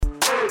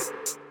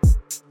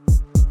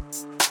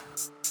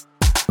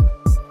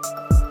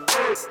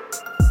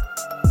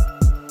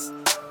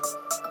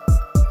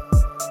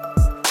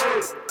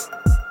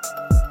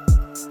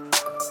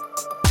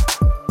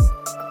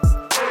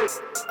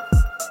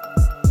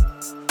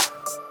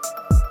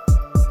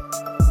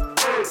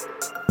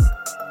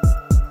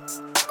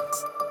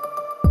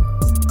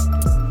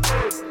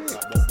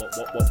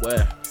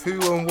who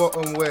and what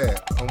and where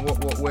and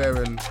what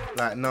where and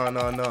like nah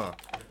and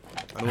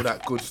all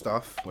that good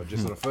stuff. What,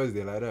 just on a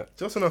Thursday like that?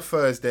 Just on a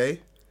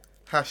Thursday.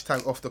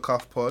 Hashtag off the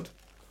cuff pod.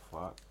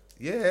 What?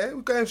 Yeah,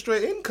 we're going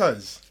straight in,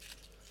 cuz.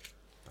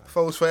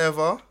 Foes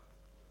forever.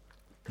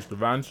 Mr.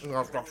 Vans.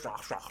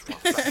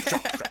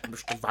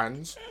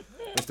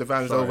 Mr.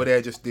 Vans Sorry. over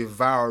there just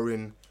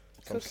devouring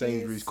some Cookies.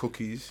 Sainsbury's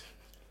cookies.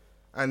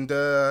 And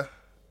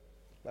I've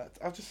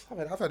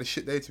had a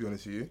shit day, to be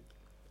honest with you.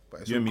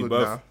 But it's You all and me good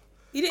both. now.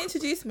 You didn't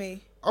introduce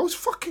me. I was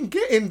fucking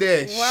getting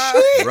there. Wow.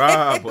 Shit.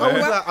 Rah, boy. I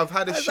was like, I've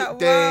had a I was shit like,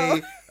 day,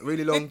 wow. a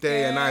really long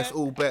day, and now it's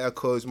all better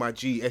because my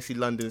G, Essie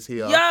London's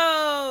here.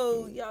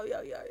 Yo.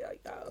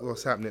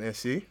 What's happening,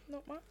 Essie?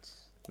 Not much.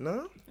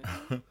 No?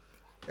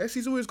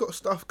 Essie's always got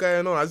stuff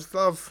going on. I just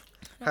love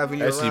having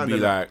you Essie around. be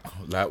and like,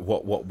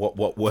 what,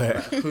 where?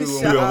 who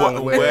Shut and up. what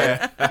and where.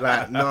 Where?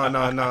 Like,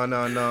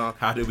 no.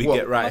 How did we What?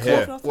 get right What?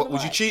 here? What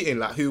was you cheating?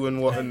 Like who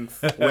and what and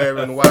where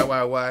and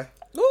why?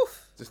 Oof.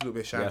 Just a little bit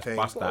of Yes, champagne.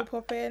 bust Bottle that.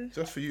 popping.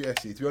 Just for you,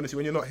 Essie. To be honest,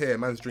 when you're not here,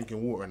 man's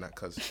drinking water and that,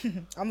 cuz.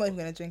 I'm not even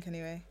gonna drink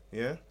anyway.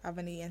 Yeah? I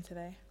haven't eaten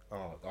today.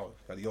 Oh,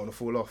 you don't want to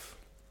fall off.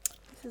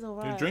 This is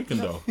alright. You're drinking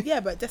though. Yeah,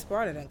 but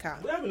Desperado don't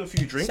count. We're having a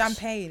few drinks.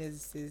 Champagne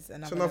is another. It's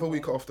another level.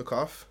 week off the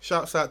cuff.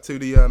 Shouts out to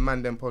the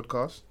Mandem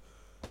podcast.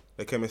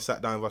 They came and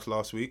sat down with us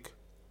last week.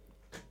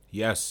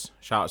 Yes.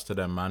 Shouts to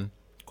them, man.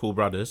 Cool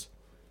brothers.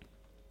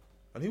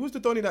 And who was the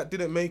Donny that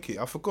didn't make it?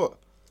 I forgot.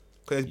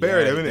 Because it's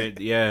buried them, innit?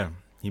 Yeah.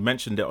 He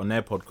mentioned it on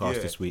their podcast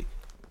Yeah. this week.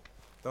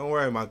 Don't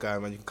worry, my guy,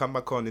 man. You can come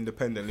back on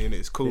independently, and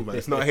it's cool, man.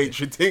 It's not a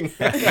hatred thing.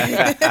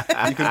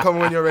 You can come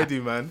when you're ready,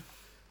 man.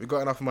 We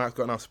got enough mics,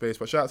 got enough space.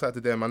 But shouts out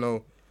to them. I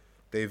know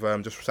they've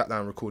just sat down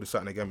and recorded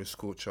something again with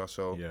Scorcher,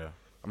 so Yeah.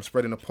 I'm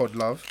spreading the pod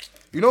love.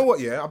 You know what?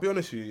 Yeah, I'll be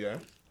honest with you. Yeah,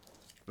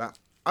 like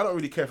I don't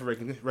really care for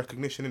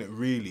recognition in it,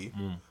 really.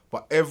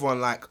 But everyone,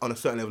 like on a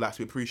certain level, likes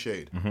to be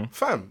appreciated.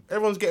 Fam,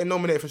 everyone's getting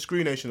nominated for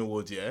Screen Nation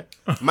Awards. Yeah,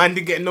 man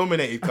didn't get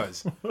nominated,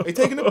 cuz they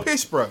taking a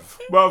piss, bruv.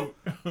 Well,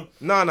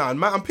 No,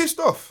 man, I'm pissed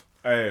off.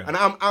 hey. And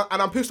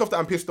I'm pissed off that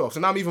I'm pissed off. So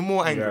now I'm even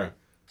more angry. Yeah.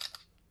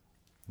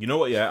 You know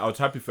what? Yeah, I was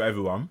happy for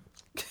everyone.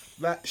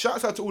 Like,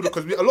 shouts out to all the,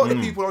 because a lot of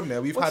the people on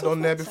there we've What's had your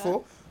on there photo?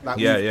 before. Like,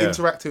 Yeah, we've yeah.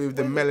 interacted with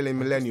the melanin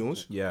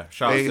millennials. Yeah.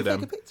 Shout out They- to them.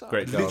 Take a picture.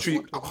 Great girls.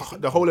 Literally,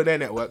 the whole of their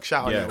network,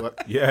 shout out Yeah.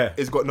 network, Yeah.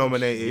 has got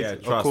nominated. Yeah.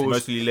 Of Trust. course,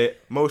 Mostly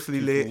lit. mostly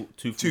lit.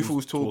 Two Two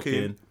Fools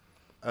Talking.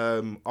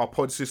 Our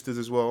pod sisters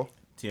as well.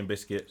 Tea and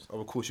biscuits.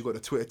 Of course, you got the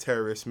Twitter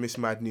terrorist, Miss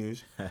Mad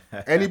News.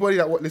 Anybody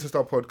that listens to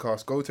our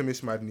podcast, go to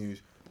Miss Mad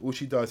News. All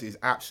she does is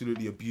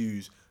absolutely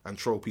abuse and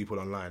troll people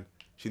online.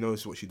 She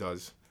knows what she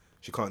does.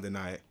 She can't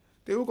deny it.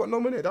 They all got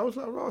nominated. I was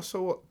like, "Right,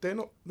 so what? They're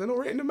not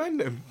rating the man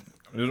them."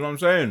 That's what I'm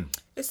saying.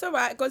 It's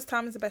alright. God's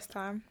time is the best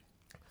time.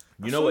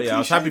 You know what? Yeah, I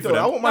was happy for I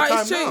them. want my No, time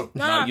it's true.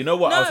 now. No, you know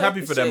what? I was No, happy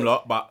it's for them true.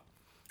 lot, but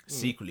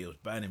secretly it was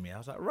burning me. I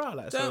was like, right,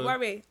 like, Don't so,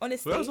 worry.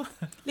 Honestly, Well,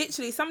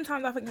 literally,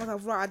 sometimes I think to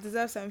myself, right, I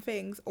deserve certain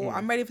things, or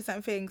I'm ready for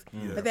certain things.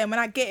 But then when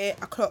I get it,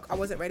 I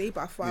wasn't ready,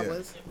 but I thought I Yeah.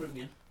 was.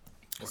 Okay,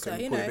 So,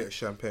 we'll you put a know, bit of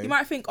champagne. You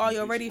might think, oh,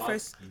 you're ready for a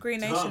Green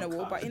Nation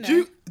award, but you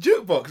know,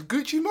 Jukebox,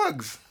 Gucci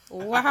mugs.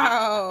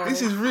 wow.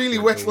 This is really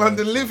West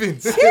London living.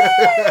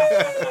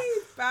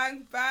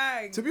 Bang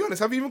bang. To be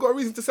honest, have you even got a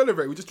reason to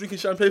celebrate? We're just drinking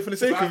champagne for the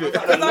sake of it.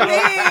 Because I'm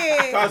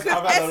here. Guys, Because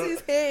I've had a-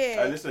 Essie's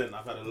here. listen,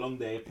 I've had a long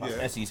day. Plus Yeah.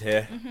 Essie's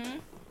here.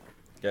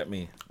 Get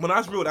me. Well,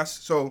 that's real. That's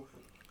so,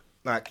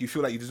 like, you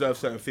feel like you deserve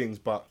certain things,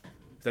 but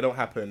if they don't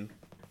happen.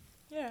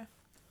 Yeah,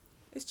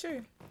 it's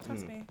true.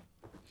 Trust me.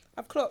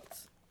 I've clocked.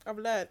 I've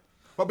learned.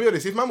 But be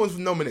honest, if man was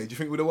nominated, do you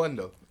think we'd have won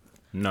though?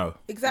 No.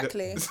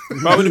 Exactly.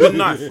 That would have been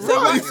nice. So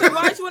why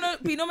do you want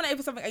to be nominated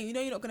for something and you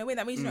know you're not going to win?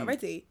 That means you're not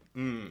ready.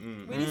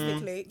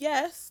 Realistically,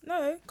 yes,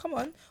 no, come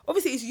on.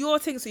 Obviously, it's your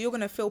thing, so you're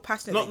going to feel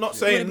passionate. Not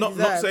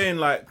saying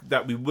like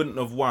that we wouldn't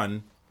have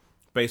won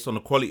based on the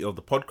quality of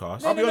the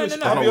podcast. I'll be honest.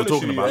 no. I'll That's be what we're honest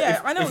talking with you, about.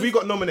 Yeah, I know. If we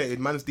got nominated,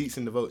 man's deets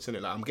in the votes,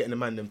 innit? Like, I'm getting the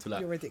man them to You're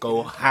like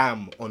ridiculous. go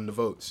ham on the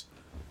votes.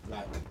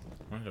 Like,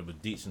 I have a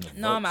decent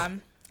Nah, vote.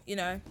 man. You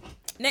know,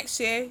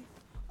 next year,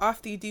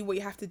 after you do what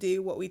you have to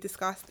do, what we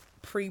discussed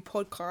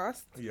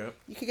pre-podcast, yeah.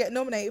 you could get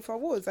nominated for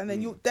awards, and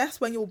then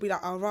that's when you'll be like,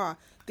 oh, rah,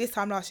 this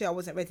time last year I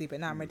wasn't ready, but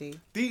now I'm ready.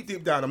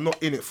 Deep down, I'm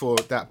not in it for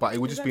that, but it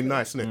would just be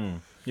nice, innit?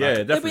 Yeah,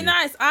 It'd definitely. be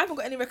nice. I haven't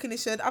got any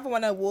recognition. I haven't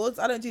won awards.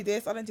 I don't do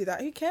this. I don't do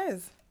that. Who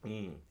cares?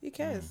 Who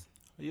cares?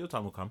 Your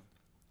time will come.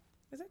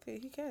 Exactly.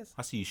 Who cares?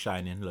 I see you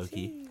shining, low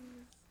key.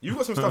 You've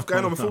got some stuff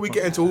going on. Before we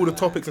get into all the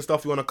topics and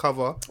stuff you want to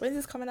cover, When's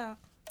this coming out?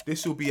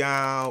 this will be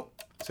out.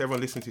 So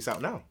everyone listening to it's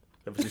out now.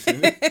 Everyone's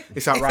listening.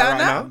 It's out It's right out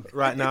now.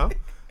 Right now.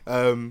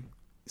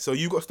 So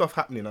you got stuff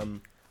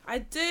happening. I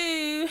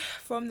do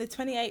from the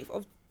 28th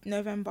of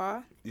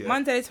November, Yeah.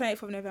 Monday the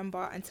 28th of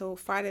November until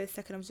Friday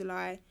the 2nd of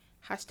July.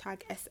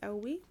 Hashtag SL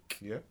Week.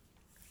 Yeah.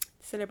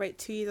 Celebrate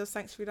 2 years of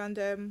Sanctuary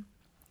London.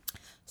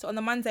 So on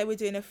the Monday we're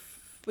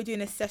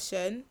doing a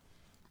session,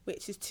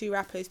 which is 2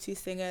 rappers, 2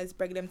 singers,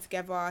 bringing them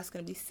together. It's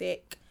gonna be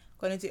sick.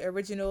 Gonna do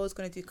originals,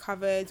 gonna do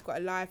covers. Got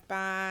a live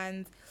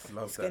band.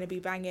 Love It's that. gonna be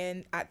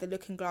banging at the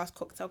Looking Glass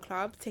Cocktail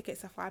Club.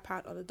 Tickets are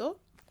 £5 on the door.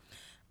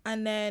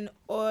 And then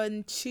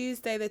on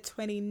Tuesday, the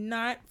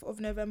 29th of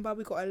November,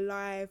 we got a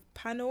live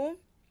panel,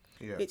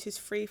 Yeah. which is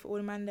free for all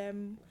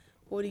the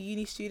all the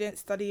uni students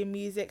studying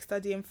music,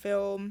 studying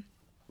film,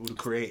 All the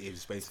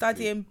creatives, basically.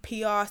 studying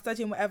PR,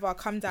 studying whatever.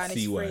 Come down, it's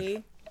C-word.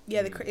 free.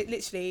 Yeah, it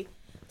literally.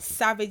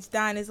 Savage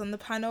Dan is on the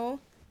panel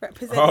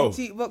representing Oh.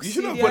 Jukebox You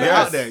shouldn't have Studios. put it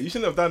out there. You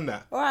shouldn't have done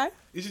that. Why?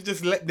 You should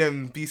just let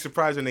them be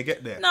surprised when they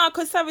get there. No,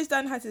 because Savage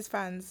Dan has his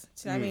fans.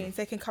 Do you know what I mean? So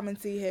they can come and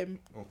see him,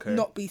 Okay.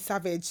 not be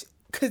savage,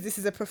 because this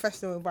is a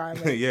professional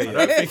environment. yeah, I yeah.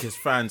 don't think his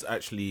fans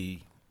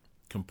actually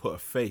can put a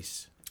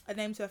face. A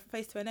name to a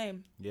face to a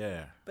name,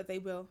 Yeah. but they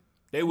will.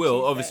 They will,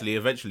 Tuesday. obviously,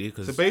 eventually,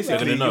 because So they're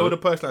basically, going to know. you're the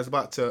person that's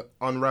about to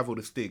unravel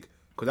the stig.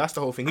 Because that's the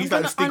whole thing. He's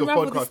I'm like the gonna stig of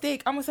unravel the podcast.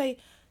 stick. I'm gonna say,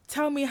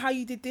 tell me how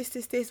you did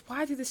this.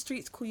 Why do the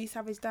streets call you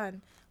Savage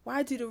Dan?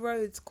 Why do the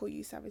roads call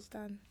you Savage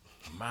Dan?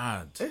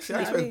 Mad. Actually,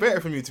 I expect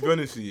better from you, to be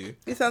honest with you.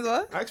 It sounds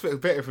what? I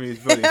expect better from you,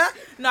 to be honest.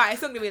 No,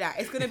 it's not gonna be that.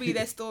 It's gonna be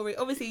their story.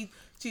 Obviously,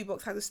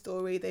 Jukebox has a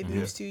story. They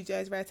moved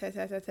studios. Hey,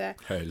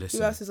 Who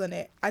listen. else is on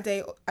it?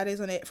 Ade's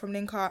on it from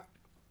Link Up.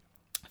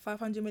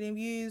 500 million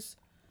views.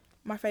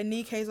 My friend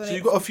Nike's on So it.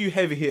 you got a few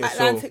heavy hitters. So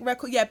Atlantic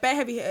Record. Yeah, bare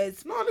heavy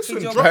hitters. No, listen,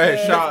 Hit your drop-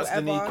 records, Hey, shout out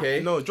to whatever.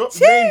 Nike. no, drop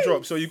Jeez. name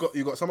drop. So you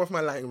got some of my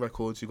Atlantic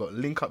records. You got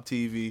Link Up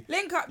TV.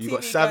 Link Up You TV.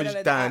 got Savage going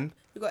on Dan. that.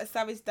 We got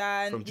Savage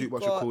Dan From We've Jukebox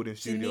got Recording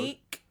Studios.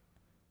 Janique,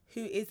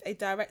 who is a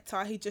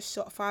director. He just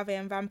shot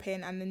 5am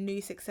Vamping and the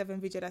new 6-7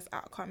 video that's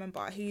out. I can't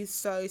remember. He's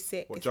so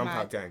sick. What It's Jump mad.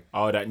 Out Gang?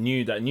 Oh, that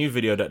new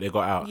video that they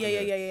got out.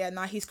 Yeah.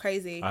 Nah, he's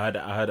crazy. I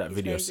heard that He's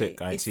video. crazy.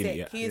 Sick. I ain't He's seen sick. it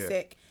yet. He is Yeah.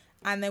 sick.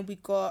 And then we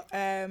got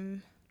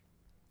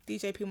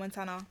DJ P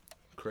Montana,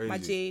 Crazy. my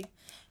G,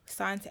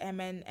 signed to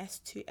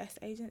MNS2S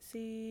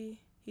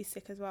agency. He's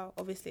sick as well.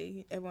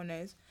 Obviously, everyone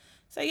knows.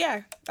 So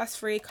yeah, that's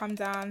free. Come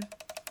down,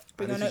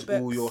 bring And your this is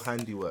notebooks. all your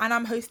handiwork. And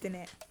I'm hosting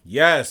it.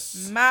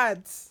 Yes.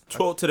 Mad.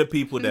 Talk to the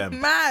people,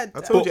 them. Mad.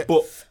 I told you.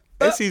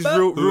 But Essie's but-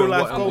 real Who and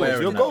life what I'm goals.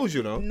 wearing Your now. goals,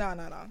 you know.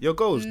 No. Your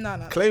goals.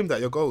 No. Claim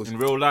that, your goals. in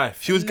real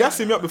life. She was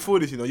gassing me up before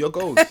this, you know. Your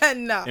goals.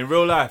 No. In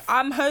real life.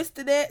 I'm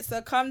hosting it,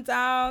 so come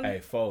down. Hey,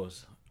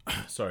 Foles.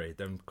 Sorry,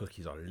 them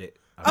cookies are lit.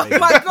 Oh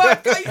my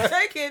god, are you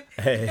joking?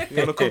 Hey, You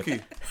want a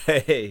cookie?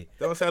 hey.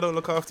 Don't say I don't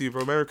look after you,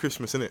 bro. Merry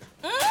Christmas, innit?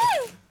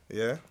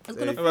 Yeah. It's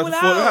gonna There you fall to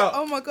fall out. out.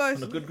 Oh my gosh.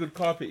 On a good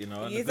carpet, you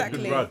know. And Exactly.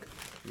 a good rug.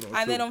 go.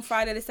 And then on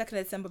Friday, the 2nd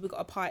of December, we got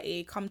a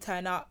party. Come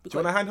turn up. We Do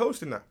you got want a hand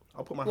hosting that?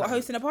 I'll put my what hand.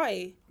 hosting a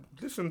party?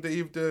 Listen,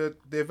 the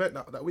event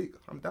that week.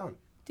 I'm down.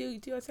 Do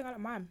a thing like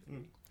mine.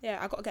 Yeah,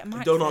 I gotta get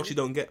mine. Don't ask, you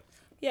don't get.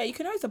 Yeah, you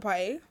can host a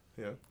party.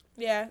 Yeah.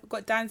 Yeah, we've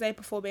got Danze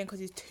performing because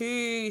he's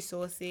too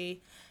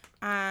saucy,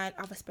 and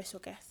other special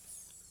guests.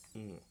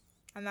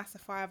 And that's a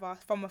 $5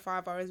 from a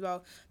 $5 as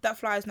well. That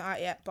flyer's not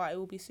out yet, but it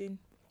will be soon.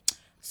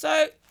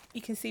 So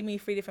you can see me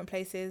 3 different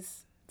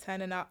places,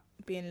 turning up,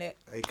 being lit.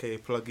 AKA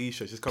Plug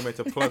Isha. She's coming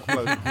to plug. You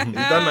done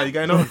now? You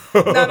going home?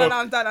 No,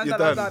 I'm done. I'm You're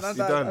done. done. I'm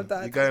You're done.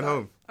 done. You're going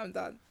home. I'm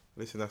done.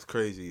 Listen, that's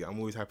crazy. I'm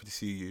always happy to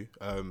see you.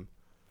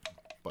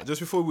 But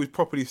just before we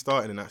properly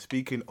started and that,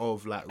 speaking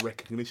of like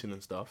recognition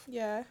and stuff,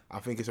 Yeah. I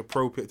think it's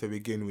appropriate to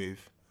begin with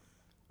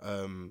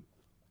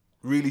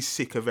really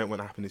sick event when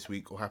it happened this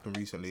week or happened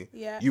recently.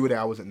 Yeah. You were there,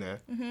 I wasn't there.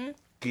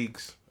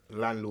 Gigs,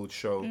 landlord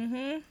show.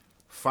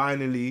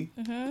 Finally,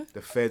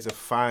 the feds are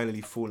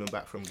finally falling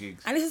back from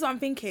gigs. And this is what I'm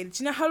thinking.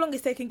 Do you know how long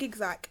it's taking gigs?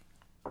 Like,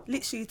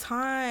 literally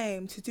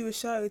time to do a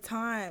show.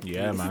 Time.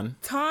 Yeah, man.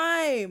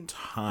 Time.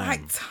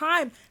 Like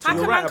time. How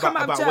You're can right man come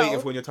out of about jail? waiting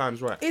for when your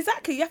time's right.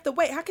 Exactly. You have to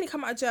wait. How can he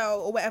come out of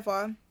jail or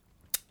whatever?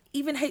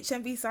 Even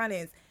HMV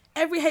signings.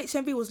 Every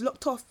HMV was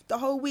locked off the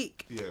whole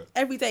week. Yeah.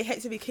 Every day,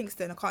 HMV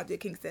Kingston, I can't do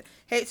Kingston.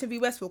 HMV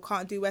Westfield,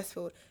 can't do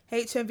Westfield.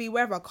 HMV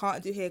wherever,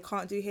 can't do here,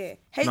 can't do here.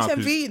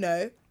 HMV, you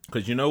know.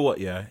 Because you know what,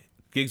 yeah?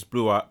 Gigs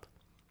blew up.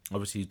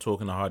 Obviously,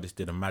 Talking the Hardest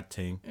did a mad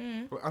thing.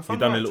 I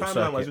found done a out little timeline-wise,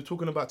 circuit. we're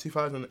talking about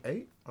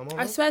 2008.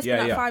 I swear it's Yeah,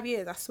 been like yeah. 5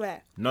 years, I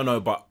swear. No,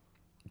 but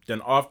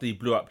then after he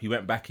blew up, he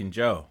went back in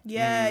jail.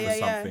 Yeah.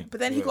 something. But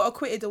then he got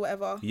acquitted or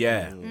whatever.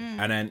 Yeah.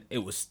 And then it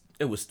was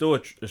still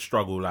a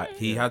struggle. Like,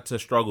 he had to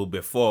struggle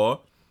before.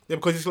 Yeah,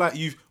 because it's like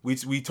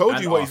we told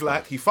And you what he's after.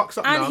 like. He fucks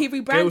up And now. he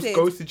rebranded.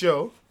 Goes to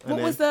jail. What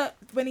was the,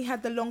 when he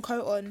had the long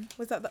coat on?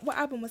 Was that, what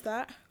album was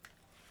that?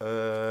 He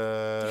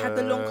had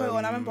the long coat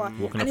on, I remember.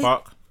 Walk in And the he-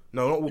 park.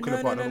 No, not walking No,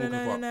 apart. no, Not no, walking no,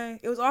 no, apart. no.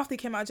 It was after he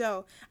came out of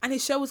jail. And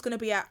his show was going to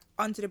be at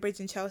Under the Bridge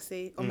in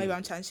Chelsea. Or maybe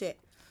I'm chatting shit.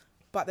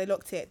 But they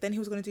locked it. Then he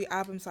was going to do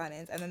album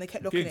signings. And then they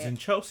kept locking Gigs it. in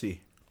Chelsea.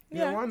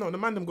 Yeah, why not? The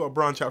man them got to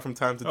branch out from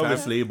time to time.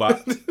 Obviously,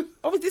 but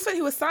Obviously, this one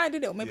he was signed,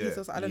 didn't it? Or maybe Yeah. he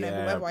was, I don't know, Yeah.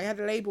 whatever. He had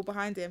a label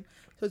behind him.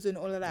 He was doing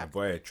all of that.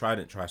 boy,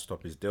 Trident tried to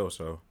stop his deal,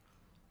 so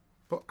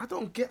But I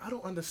don't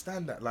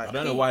understand that. Like, I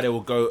don't know why they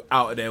will go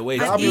out of their way.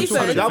 The to album do you're such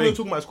talking, a the album you're thing.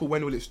 talking about is called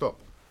When Will It Stop?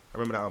 I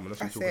remember that album.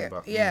 That's what That's you're talking it.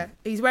 about. Yeah.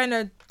 He's wearing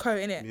a coat,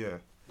 innit? Yeah.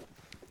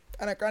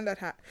 And a granddad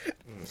hat.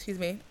 Excuse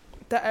me.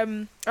 I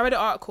read an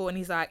article and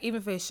he's like,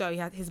 even for his show,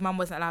 his mum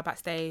wasn't allowed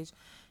backstage.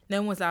 No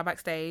one was allowed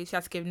backstage. He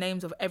had to give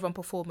names of everyone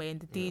performing,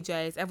 the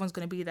DJs. Everyone's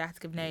going to be there, had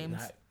to give names.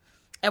 Like-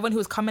 Everyone who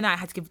was coming out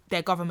had to give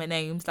their government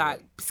names.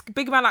 Like,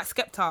 big man like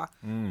Skepta,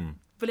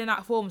 filling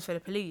out forms for the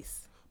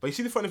police. But you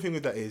see, the funny thing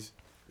with that is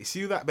You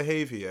see that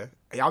behaviour,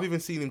 yeah? I've even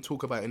seen him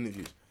talk about it in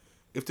interviews.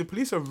 If the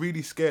police are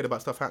really scared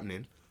about stuff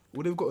happening,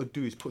 all they've got to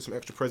do is put some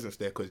extra presence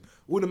there, because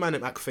all the man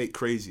them act fake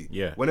crazy.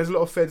 Yeah. When there's a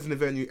lot of feds in the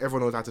venue,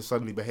 everyone knows how to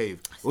suddenly behave.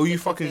 All you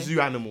fucking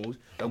zoo animals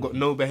that have got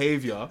no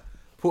behaviour,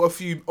 put a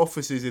few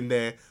officers in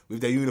there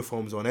with their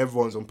uniforms on.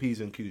 Everyone's on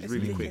P's and Q's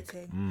really quick.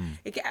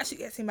 It actually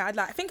gets me mad.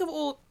 Like, think of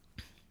all.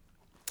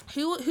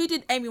 Who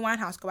did Amy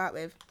Winehouse go out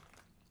with?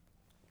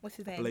 What's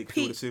his name? Blake Pete.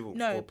 Fielder Civil,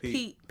 No, or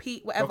Pete.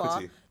 Pete, whatever.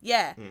 Doherty.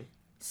 Yeah.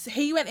 So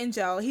he went in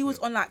jail. He was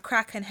on like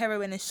crack and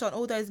heroin and shot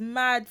all those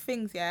mad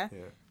things. Yeah.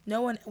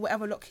 No one will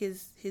ever lock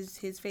his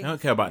thing. I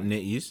don't care about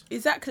nitties.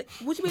 Exactly.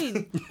 What do you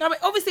mean? No, but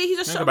obviously he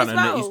just I shot don't him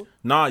care as about no well. nitties.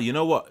 Nah, you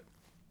know what?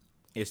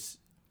 It's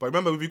But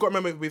remember, we've got to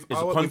remember with It's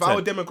our, the with our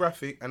content.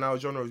 demographic and our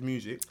genre of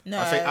music. No.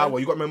 I say our.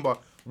 You got to remember,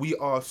 we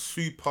are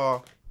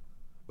super.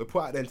 We're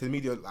put out there into the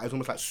media like, it's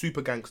almost like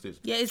super gangsters.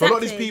 Yeah, So a lot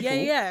of these exactly. people,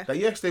 Yeah. that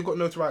yes, they've got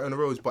notoriety on the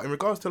roads, but in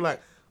regards to like,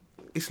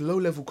 it's low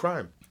level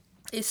crime.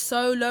 It's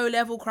so low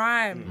level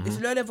crime. It's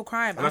low level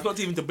crime. And that's not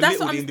even to That's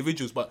belittle what the I'm-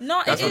 individuals, but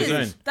No, that's it what is.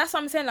 saying. That's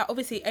what I'm saying. Like,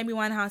 obviously, Amy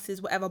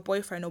Winehouse's whatever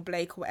boyfriend or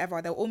Blake or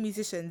whatever, they're all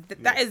musicians.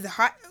 That is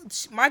high.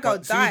 My girl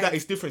But see with that, died.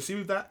 it's different. See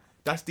with that,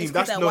 that's deemed. It's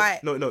 'cause That's they're no,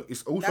 white. no.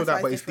 It's also That's that,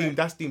 why but it's it's deemed.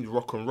 That's deemed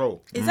rock and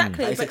roll.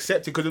 Exactly. Like, it's but-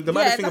 accepted because the Yeah,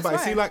 mad thing that's about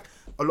it, see, why. like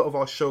a lot of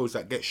our shows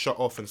that get shut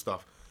off and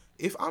stuff.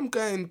 If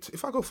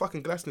I go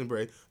fucking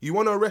Glastonbury, you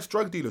want to arrest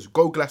drug dealers,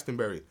 go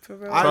Glastonbury. For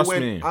real. Trust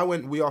me. I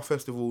went We Are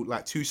Festival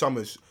like 2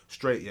 summers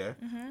straight, yeah.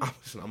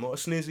 Mm-hmm. I'm not a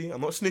snizzy,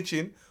 I'm not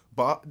snitching,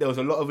 but there was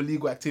a lot of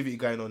illegal activity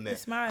going on there.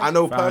 It's mad. I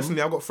know Fam.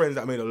 personally, I've got friends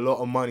that made a lot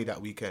of money that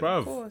weekend.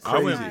 bruv. course,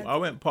 I crazy.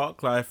 went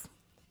Park Life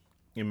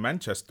in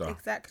Manchester.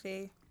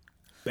 Exactly.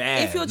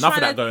 Bad. If you're Nothing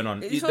trying that to- going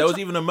on. if you're There was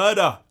try- even a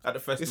murder at the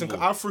festival.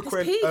 Listen, I It's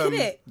frequent. peak,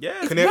 innit? Yeah.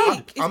 It's Canary-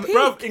 peak. It's I'm- peak.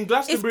 Bruv, in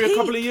Glastonbury It's a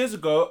couple of peak. years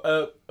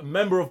ago, a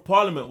member of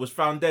parliament was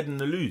found dead in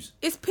the loos.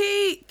 It's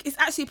peak. It's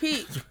actually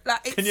peak.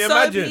 Like, it's Can you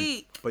so imagine?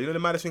 peak. But you know the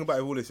maddest thing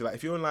about all this is like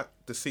if you're in like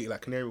the city,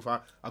 like Canary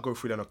Wharf, I go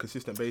through that on a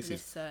consistent basis.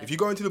 Listen. If you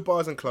go into the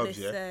bars and clubs,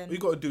 yeah, Listen. all you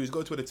gotta do is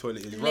go to where the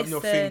toilet is, rub your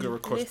Listen. finger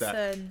across that.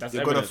 Listen. That's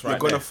You're gonna evidence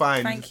right there.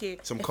 find Thank you.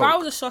 some If coke. I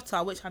was a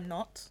shotter, which I'm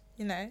not,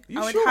 you know, You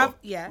I would sure? have.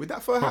 Yeah. With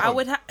that fur hat I on?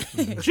 would have.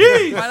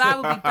 Jeez. Well, I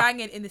would be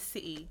banging in the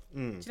city. Do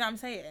you know what I'm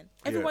saying?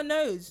 Everyone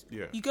knows.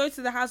 Yeah. You go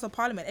to the House of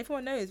Parliament.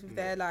 Everyone knows with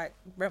their like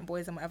rent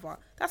boys and whatever.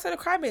 That's where the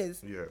crime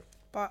is. Yeah.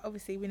 But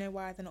obviously, we know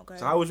why they're not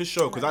going. So how was the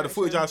show? Because Like the that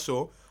footage show. I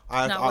saw,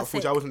 I No, it was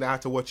footage sick. I wasn't there. I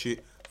had to watch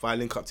it via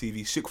Link Up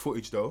TV. Sick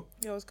footage though.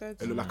 Yeah, it was good.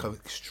 It looked like an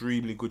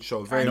extremely good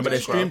show. Very No, but they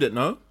nice crowd. streamed it,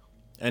 no?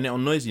 And it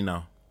on Noisy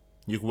now.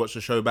 You can watch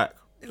the show back.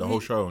 The whole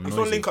show on It's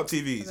Noisy. on Link Up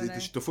TV. I don't know.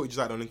 The footage is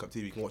out on Link Up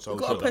TV. You can watch the We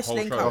whole got to show. push whole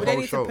link show. up. We The don't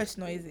whole need show. to push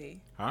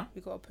noisy. Huh?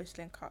 We got to push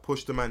link up.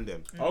 Push the man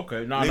them.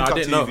 Okay, no, Link I Up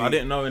didn't know. TV. I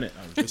didn't know, innit?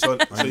 It's on,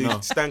 so you know.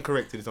 stand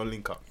corrected. It's on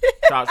Link Up.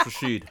 Shout out to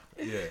Rashid.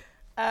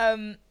 Yeah.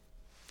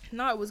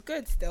 No, it was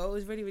good. Still, it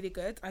was really, really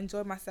good. I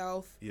enjoyed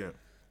myself. Yeah.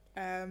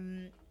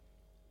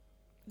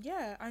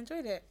 Yeah, I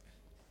enjoyed it.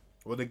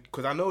 Well,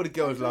 because I know the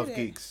girls enjoyed love it.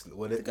 gigs.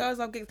 Well, The girls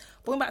love gigs.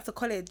 Going back to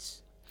college,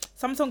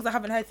 some songs I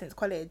haven't heard since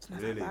college. And I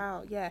was Really? like,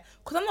 wow, yeah.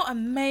 Because I'm not a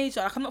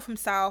major. Like, I'm not from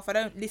South. I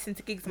don't listen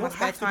to gigs in you my don't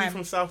spare have to be time.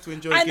 from South to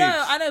enjoy I gigs.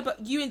 know,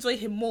 but you enjoy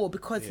him more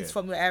because he's Yeah.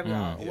 from your area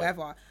or Yeah.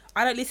 whatever.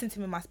 I don't listen to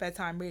him in my spare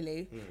time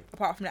really,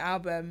 apart from the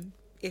album.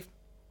 If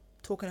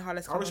Talking to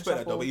Hollis, I respect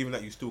that though, but even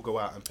that you still go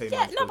out and pay yeah,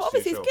 money no, but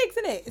to see obviously a it's show. gigs,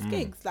 isn't it? It's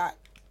gigs, like.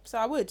 So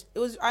I would.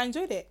 I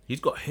enjoyed it. He's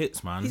got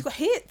hits, man. He's got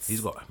hits.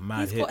 He's got mad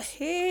He's hits. got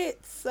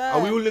hits.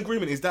 Are we all in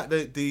agreement? Is that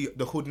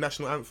the hood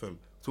national anthem?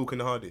 Talking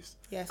the hardest.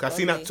 Yes, 'Cause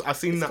I've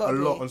seen that a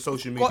lot on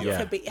social Got media.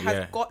 to be. It has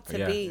Yeah, got to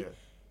yeah. be.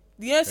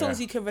 Yeah. You know songs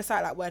Yeah. you can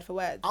recite like word for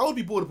word. I would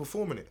be bored of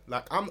performing it.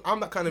 Like I'm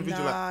that kind of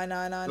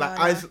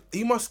individual.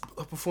 He must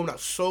have performed that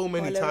so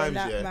many times.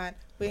 Yeah. Man.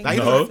 Like,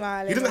 No. he doesn't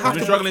have He's to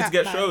been struggling to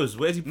get shows.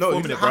 Where's he No,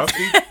 he performing doesn't it, bro?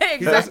 have to.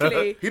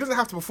 Exactly. He doesn't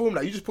have to perform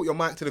that. You just put your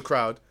mic to the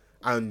crowd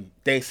and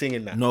they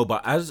singing that. No,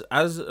 but as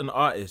an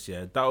artist,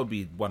 yeah, that would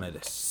be one of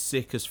the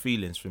sickest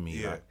feelings for me.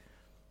 Yeah.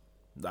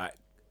 Like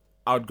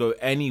I would go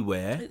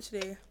anywhere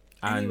Literally.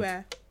 and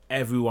Anywhere.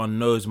 everyone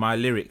knows my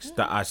lyrics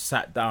that I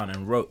sat down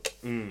and wrote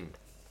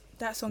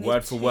That song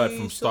word is for word too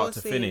from start to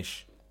saucy.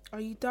 finish. Are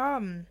you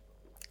dumb?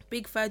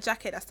 Big fur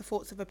jacket. That's the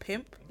thoughts of a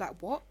pimp.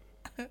 Like what?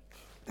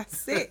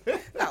 That's it.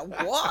 Like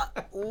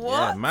what? What?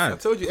 Yeah, I man.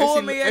 told you,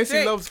 Pour me a Essie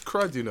drink. loves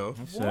crud, you know.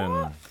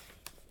 Listen,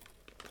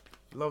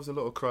 Loves a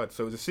lot of crud.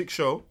 So it was a sick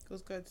show. It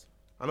was good.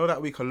 I know that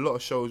week a lot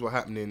of shows were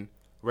happening.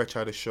 Rich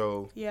had a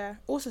show. Yeah.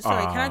 Also,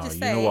 sorry. Can I just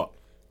say? you know what?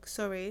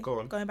 Sorry. Go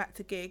on. Going back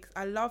to gigs,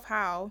 I love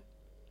how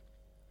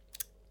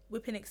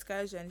Whipping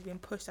Excursion has been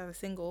pushed as a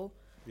single,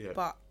 Yeah.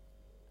 but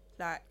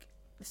like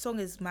the song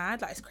is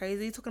mad. Like it's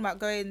crazy. Talking about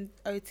going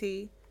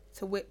OT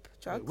to whip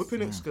drugs.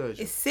 Whipping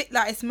excursion. It's sick.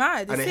 Like it's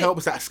mad. It's And it sick.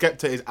 helps that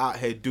Skepta is out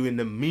here doing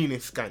the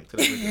meanest skank to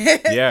the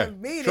rhythm. Yeah, The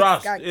meanest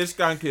trust. skank. His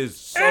skank is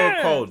so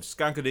cold.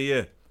 Skank of the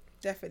year.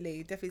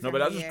 Definitely. No, but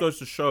that just goes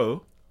to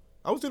show.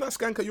 I was doing that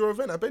skank at your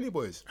event at Benny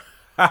Boys.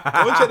 Go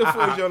and check the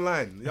footage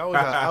online.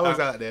 I was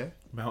out there.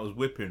 Man, I was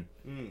whipping.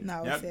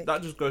 No, Yeah, it's sick.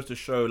 that just goes to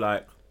show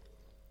like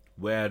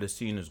where the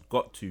scene has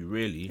got to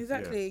really.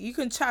 Exactly. You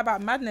can chat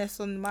about madness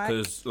on mic.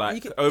 Because like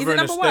You can- is over it in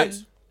the number one?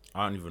 States,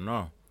 I don't even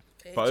know.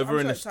 But over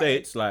in the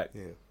excited. States, like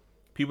Yeah.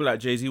 people like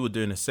Jay-Z were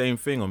doing the same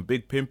thing on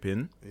Big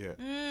Pimpin'.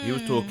 Yeah. He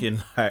was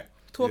talking like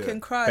Talking Yeah.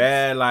 crud.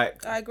 bare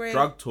like I agree.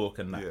 drug talk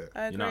and that. Yeah.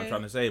 I You know what I'm agree.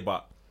 trying to say?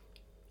 But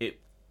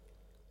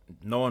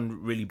no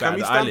one really Can batted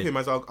we the stamp eyelid. him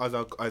as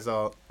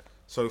our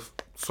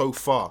so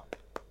far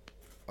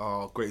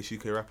our greatest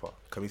UK rapper?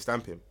 Can we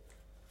stamp him?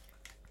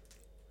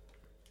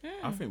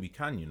 I think we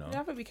can, you know.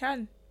 Yeah, I think we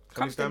can.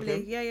 Can we stamp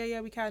Comfortably. him?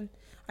 Yeah, we can.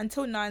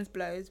 Until Nines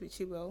blows, which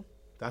he will.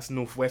 That's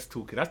Northwest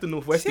talking. That's the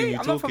Northwest thing See, you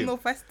I'm not from talking.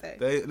 Northwest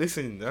though.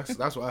 Listen,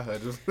 that's what I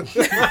heard.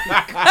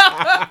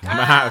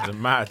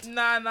 Mad.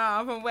 Nah,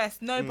 I'm from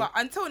West. No, but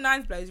until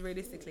Nines blows,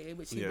 realistically,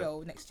 which he Yeah.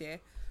 will next year.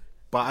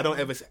 But I don't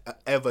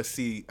ever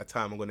see a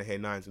time I'm gonna hear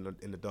Nines in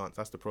the dance.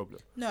 That's the problem.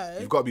 No.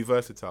 You've got to be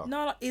versatile.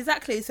 No,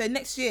 exactly. So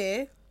next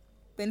year,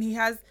 then he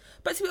has.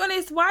 But to be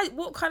honest,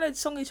 what kind of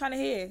song are you trying to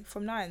hear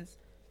from Nines?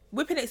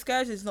 Whipping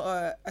Excursion is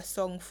not a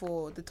song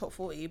for the top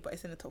 40, but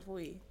it's in the top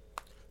 40.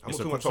 I'm It's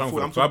not a talking about song top for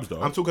 40. the clubs,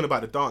 though. I'm talking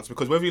about the dance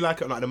because whether you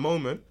like it or not, at the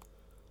moment,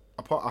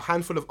 a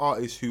handful of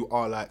artists who've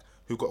got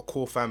a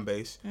core fan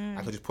base and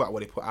can just put out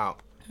what they put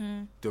out.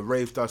 The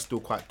rave does still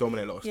quite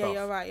dominate a lot of Yeah, stuff.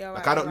 you're right.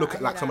 Like I don't look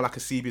at I like hear someone that. like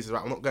a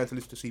CB. I'm not going to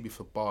listen to CB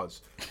for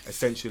bars,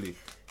 essentially.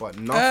 But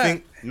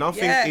nothing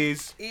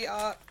is.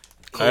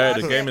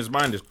 The game is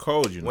mine is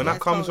cold, you know. When Yeah,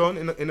 that comes cold.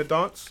 on in a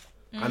dance,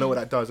 I know what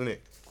that does, innit?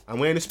 And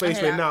we're in a space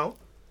hear where that. now,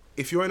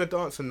 if you're in a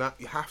dance and that,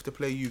 you have to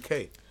play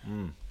UK.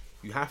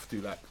 You have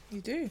to, like,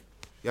 You do.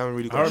 you haven't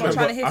really I got a trying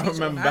choice. to hear remember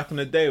feature on that. back in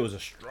the day it was a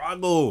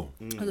struggle.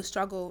 It was a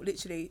struggle,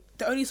 literally.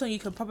 The only song you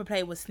could proper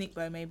play was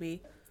Sneakbo,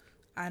 maybe,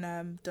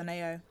 and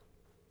Doneo.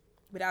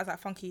 But that was like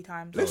funky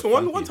times. Listen,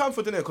 one time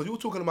for dinner, because you were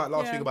talking about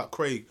last Yeah. week about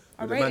Craig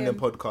I with the rate Mandem him.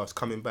 podcast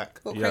coming back.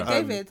 What, Yeah.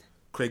 Craig David?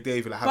 Craig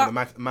David like, having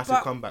a massive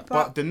but- comeback.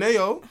 but- But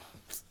Deneo,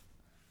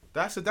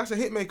 that's a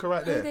hit maker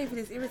right Craig there. David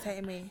is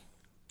irritating me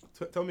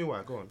Tell me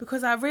why. Go on.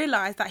 because I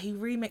realised that he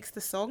remixed the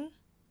song,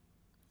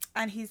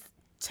 and he's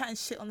chatting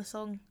shit on the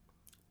song.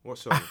 What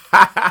song?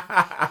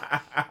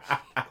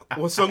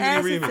 What song did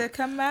Asked you him to remix?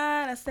 come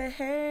on, I said,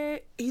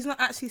 hey. He's not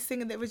actually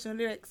singing the original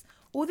lyrics.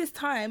 All this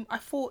time, I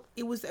thought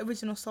it was the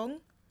original song.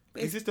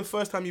 But Is this the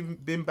first time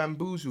you've been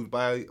bamboozled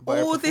by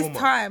a all this performer?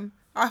 time,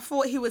 I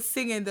thought he was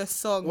singing the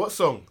song. What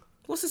song?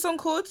 What's the song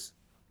called?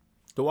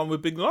 The one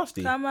with Big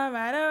Nasty. Come on,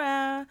 right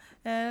around.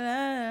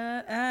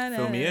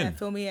 Fill Me In.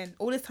 Fill me in.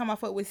 All this time I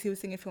thought he was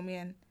singing Fill Me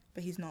In,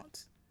 but he's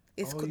not.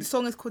 Oh, The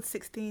song is called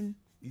 16,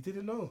 You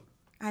didn't know?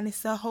 and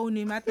it's a whole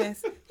new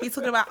madness. He's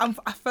talking about,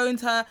 I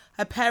phoned her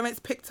parents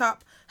picked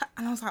up,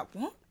 and I was like,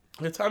 what?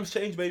 The times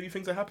change, baby.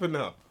 Things are happening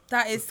now.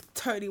 That is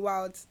totally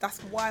wild.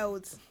 That's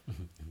wild.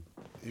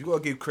 You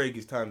gotta give Craig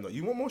his time, though.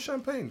 You want more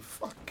champagne?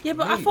 Fuck. Yeah,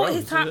 but I Me, thought bro,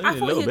 his it's time. only I a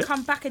thought little he'd bit.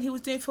 come back and he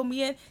was doing Fill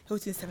Me In. He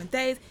was doing 7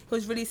 Days. He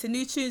was releasing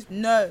new tunes.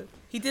 No,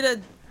 he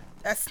did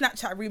a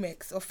Snapchat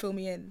remix of Fill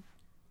Me In.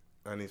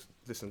 And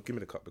listen, give me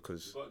the cup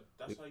because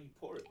That's how you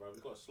pour it, bro.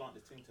 We've got to slant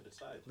the thing to the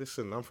side.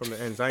 listen, I'm from the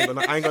ends. I ain't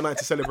got nothing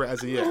to celebrate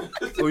as of yet.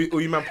 Or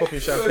you man popping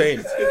champagne,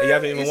 and you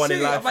haven't even won in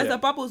True, life otherwise the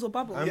yet. bubbles or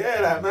bubbles.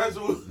 Yeah, like man's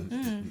all.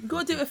 You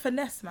gotta do it with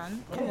finesse,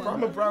 man. Come on.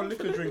 I'm a brown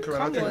liquor drinker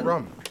and I Come drink on.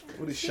 rum.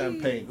 All this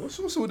champagne. What's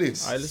all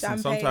this? I listen. Champagne.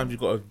 Sometimes you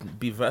got to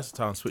be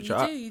versatile and switch it You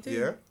up. do, you do.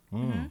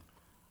 Yeah.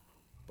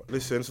 But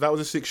listen, so that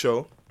was a sick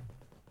show,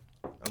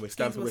 and we're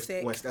stamping. was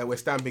sick. We're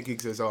stamping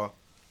gigs as our.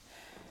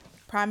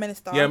 Prime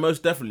Minister. Yeah,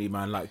 most definitely,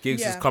 man. Like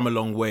Giggs has Yeah. come a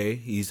long way.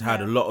 He's had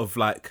Yeah. a lot of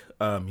like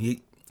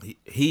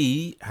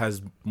he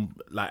has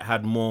like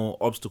had more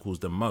obstacles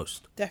than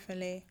most.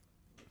 Definitely.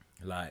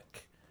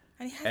 Like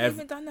And he hasn't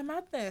even done the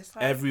madness.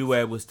 Like,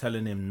 everywhere was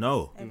telling him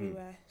no.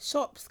 everywhere.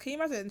 Shops. Can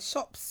you imagine?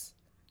 Shops.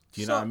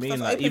 Do you know what I Shops mean?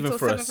 that's Like open even till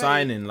for a 7:30.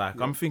 signing, like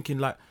I'm thinking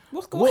like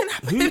What's going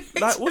on? Who,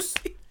 like what's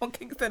on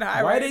Kingston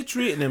High? why are right? they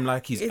treating him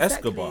like he's Exactly.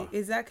 Escobar?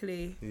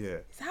 Exactly. Yeah.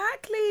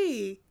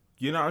 Exactly.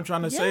 You know what I'm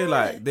trying to say? Yeah.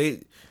 Like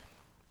they.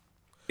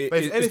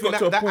 But if anything, got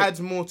to a that point.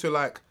 adds more to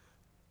like,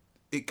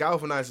 it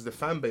galvanizes the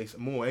fan base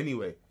more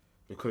anyway,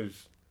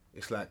 because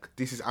it's like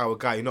this is our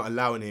guy. You're not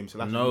allowing him, so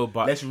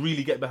let's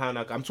really get behind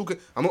that guy. I'm talking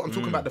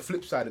about the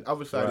flip side and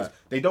other side. Is Right.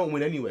 they don't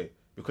win anyway,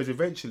 because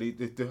eventually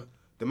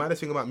the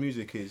maddest thing about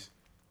music is,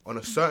 on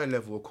a certain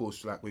level, of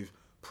course, like with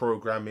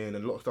programming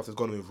and a lot of stuff that's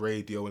gone on with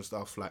radio and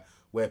stuff, like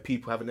where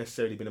people haven't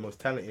necessarily been the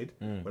most talented,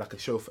 but like a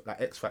show like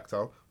X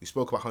Factor. We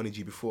spoke about Honey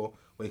G before,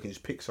 where you can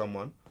just pick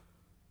someone.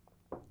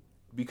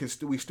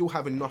 We still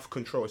have enough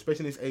control,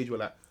 especially in this age where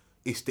like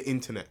it's the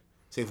internet.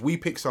 So if we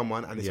pick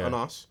someone and it's on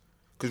us,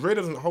 because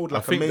radio doesn't hold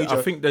like a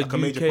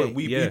major point.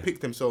 We picked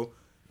them. So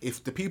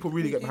if the people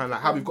really get behind,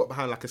 like how we've got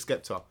behind like a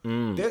Skepta,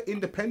 they're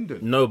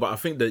independent. No, but I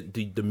think that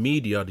the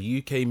media, the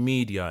UK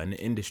media and the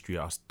industry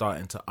are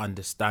starting to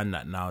understand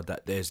that now,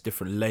 that there's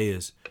different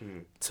layers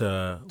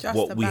to Just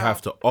what we about.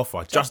 have to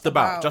offer. Just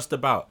about.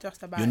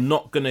 You're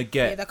not going to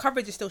get... Yeah, the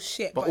coverage is still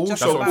shit. But But also-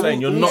 just That's what I'm about.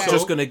 saying. You're not also-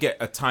 just going to get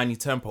a tiny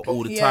tempo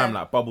all the Yeah. time,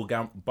 like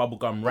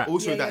bubblegum rap.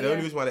 Also, Yeah, the yeah.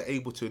 only reason why they're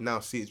able to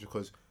now see it is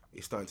because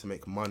it's starting to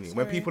make money.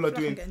 When Sorry, people are I feel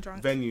like doing I'm getting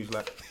drunk. venues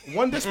like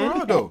One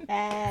Desperado, I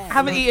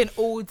haven't eaten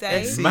all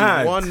day. SC,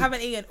 Mad. One.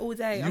 Haven't eaten all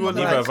day. You I'm were not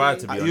neither gonna have lie I,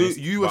 to to be you. honest.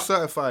 You were but-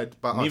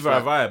 certified by us. Neither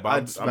have I, but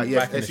I'd- I'm like, yes,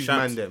 back in the SC's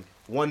shams. man them.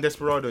 one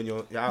desperado and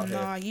you're out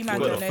Nah, here. you man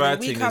got don't the know. third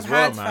The week thing I've as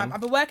well, had, man. fam.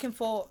 I've been working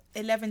for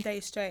 11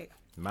 days straight.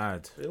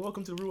 Mad. Hey,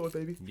 welcome to the real world,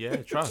 baby. Yeah,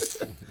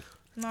 trust.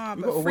 Nah,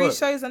 You but gotta 3 work.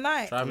 shows a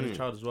night. Driving a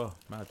child as well.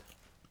 Mad.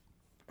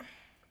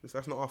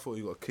 That's not our fault.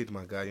 You got a kid,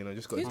 my guy. You know,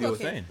 just got to Who's deal got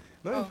with a it. kid?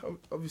 Saying. No,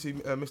 obviously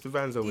Mr.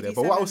 Van's over there. DD7.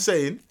 But what I was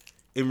saying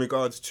in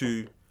regards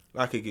to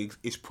like a gigs,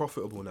 it's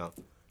profitable now.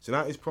 So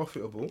now it's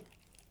profitable.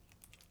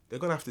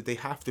 They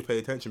have to pay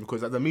attention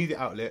because as a media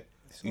outlet,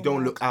 you all don't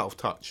mad. look out of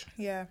touch.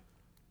 Yeah.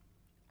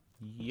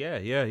 Yeah.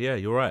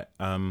 You're right.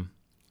 But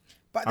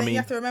I then mean- you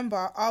have to remember,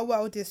 our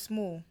world is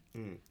small.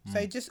 Mm.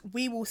 So just,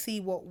 we will see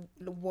what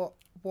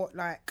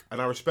like,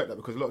 And I respect that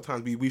because a lot of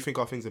times we think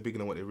our things are bigger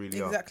than what they really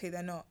are. exactly,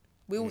 they're not.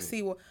 We Mm. will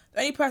see what, the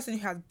only person who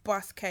has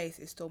bust case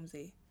is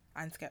Stormzy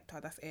and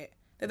Skepta. That's it.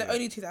 They're the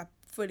only two that are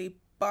fully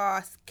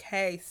bust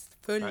case,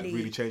 fully. Like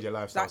really change their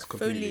lifestyles Like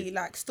completely. fully,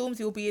 like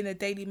Stormzy will be in the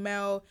Daily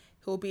Mail,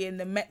 he'll be in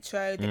the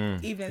Metro, the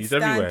Evening He's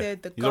Standard, everywhere.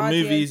 the He's on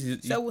Guardian. movies,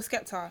 he's- So will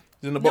Skepta.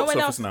 He's in the No box one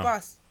office else is now.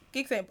 bust.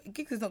 Giggs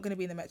is not going to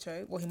be in the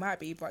Metro. Well, he might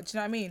be, but do you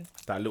know what I mean?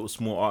 That little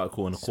small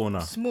article in the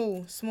corner.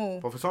 Small.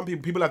 But for some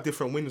people have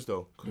different wins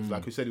though. Because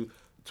like we said,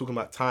 talking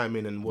about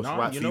timing and what's Nah,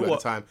 right you for know you what?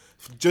 at the time.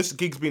 Just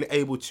Giggs being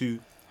able to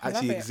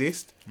actually it.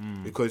 exist.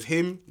 Because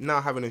him now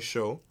having a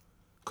show,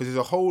 because there's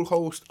a whole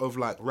host of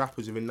like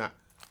rappers within that.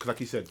 Because like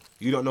you said,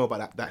 you don't know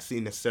about that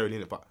scene necessarily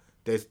in it, but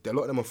there's a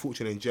lot of them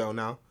unfortunately in jail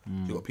now.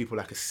 You got people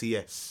like a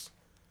CS,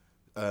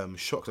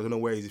 Shocks. I don't know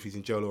where he is, if he's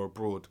in jail or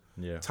abroad.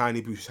 Yeah. Tiny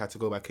Boots had to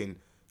go back in.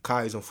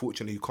 Kai is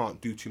unfortunately you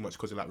can't do too much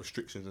because of like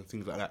restrictions and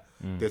things like that.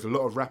 There's a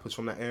lot of rappers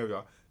from that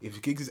area.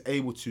 If Giggs is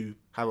able to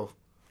have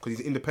because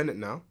he's independent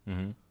now,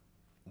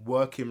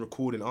 working,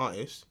 recording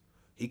artists,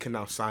 he can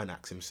now sign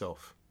acts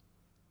himself.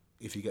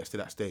 If he gets to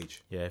that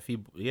stage,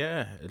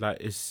 Like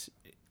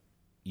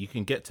you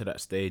can get to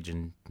that stage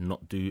and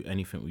not do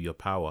anything with your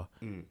power.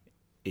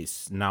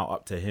 It's now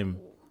up to him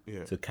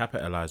Yeah. to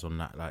capitalize on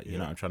that. Like, you know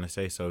what I'm trying to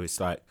say? So it's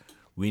like,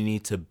 we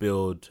need to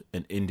build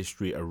an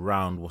industry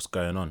around what's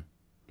going on.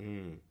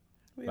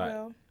 We Like,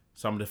 will.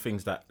 Some of the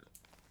things that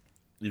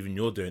even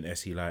you're doing,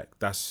 Essie, like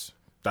that's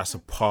a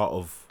part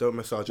of don't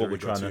massage what we're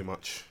Erica trying too to.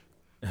 much.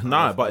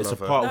 Nah, but it's a love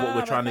her. part of what No,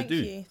 we're but trying to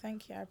do.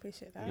 Thank you. I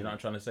appreciate that. You know what I'm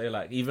trying to say?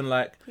 Like, even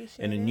like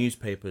Appreciate in the it.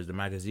 newspapers, the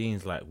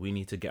magazines, like we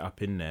need to get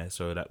up in there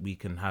so that we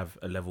can have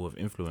a level of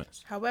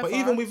influence. However, But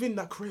even within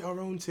that, create our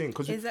own thing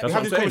because we Exactly.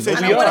 have That's this what I'm saying.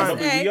 conversation And We I all are, the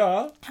wanna time. say- we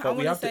are, I but we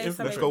wanna have to say influence.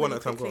 Let's something go one really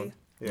at a time. Go on.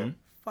 quickly. Yeah.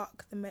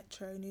 Fuck the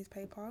Metro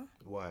newspaper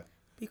Why?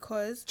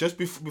 because Just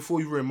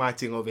before you were in my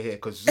thing over here,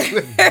 because you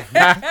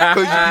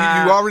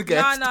are a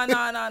guest.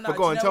 no. But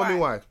go on, tell me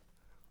why.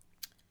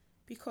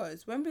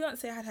 Because when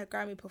Beyonce had her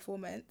Grammy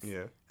performance,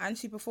 Yeah. and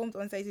she performed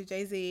on stage with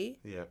Jay-Z,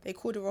 Yeah. they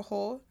called her a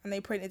whore and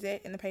they printed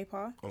it in the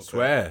paper. Okay.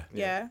 Swear.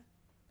 Yeah.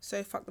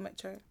 So fuck the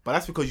Metro. But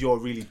that's because you're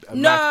really a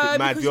No,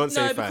 mad because,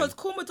 Beyonce fan. because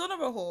call Madonna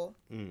a whore.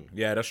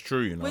 Yeah, that's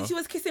true, you know. When she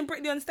was kissing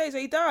Britney on stage, are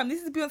you dumb?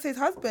 This is Beyonce's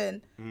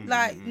husband. Mm.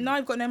 Like, no,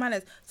 you've got no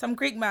manners. Some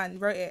Greek man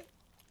wrote it.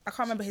 I can't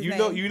remember his name.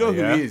 You know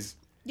Yeah. who he is.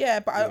 Yeah,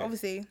 but I, Yeah.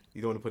 obviously,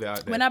 You don't want to put it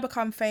out there. when I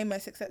become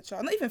famous,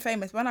 etc. Not even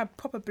famous, when I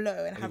proper blow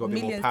and And you have got a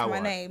bit more millions to power. my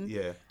name,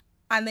 Yeah.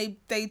 and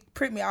they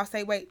print me, I'll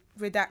say, wait,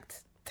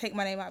 redact, take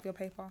my name out of your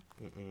paper.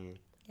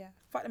 Yeah,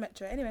 fuck the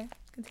Metro. Anyway,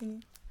 continue.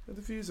 The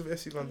views of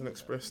Essie London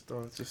Express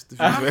are just the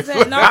No, views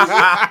of no,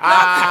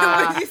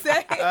 what did you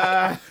say?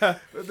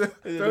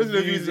 Those are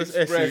the views of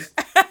Essie.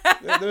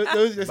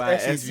 Those are just By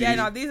Essie's Essie. Yeah, views.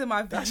 no, these are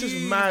my views. That's just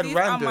mad These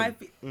random. Are my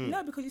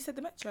No, because you said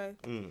the Metro.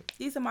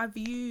 These are my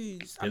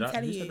views. I'm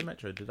telling Who you. said the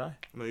Metro? Did I?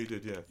 No, you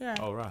did, yeah. Yeah.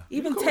 Oh, right.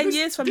 Even Cool, 10 this-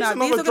 years from this now, is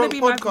these another are going to be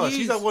drunk my podcast. views.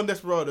 She's had one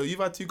desperado. You've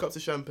had 2 cups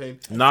of champagne.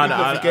 No, People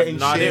are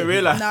forgetting I shit. didn't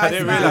realize. No, I it's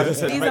didn't mad. realize I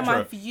said These are my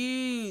Metro.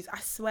 views. I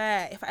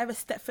swear. If I ever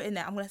step foot in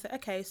there, I'm going to say,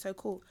 okay, so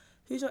cool.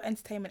 Who's your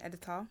entertainment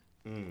editor?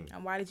 And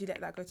why did you let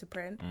that go to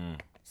print?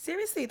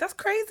 Seriously, that's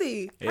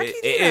crazy. How can you do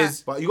It that?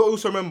 is. But you got to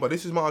also remember,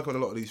 this is my argument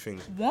on a lot of these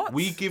things. What?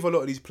 We give a lot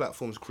of these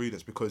platforms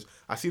credence because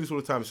I see this all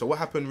the time. So what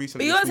happened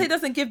recently? this Beyonce week-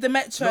 doesn't give the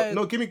Metro.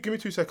 No, give me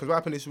 2 seconds. What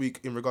happened this week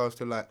in regards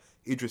to like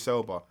Idris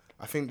Elba?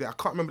 I think that I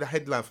can't remember the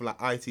headline from like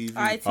ITV.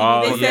 ITV,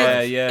 Oh, they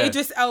said yeah.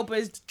 Idris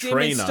Elba's gym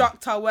Trainer.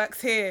 instructor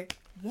works here.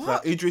 What?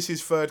 Like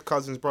Idris's third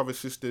cousins, brothers,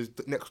 sisters,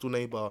 next door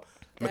neighbor,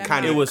 mechanic.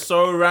 man. It was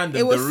so random.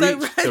 It was the so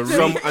reach, random. The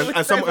Some, reach. and, was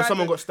and, so some, and someone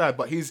random. got stabbed,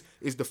 but his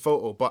is the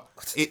photo. But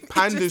it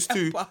panders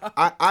to.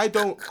 I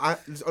don't.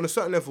 On a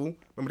certain level,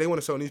 remember they want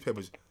to sell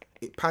newspapers.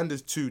 It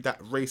panders to that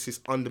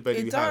racist underbelly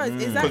It we does, have.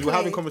 exactly. Because we're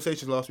having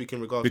conversations last week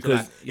in regards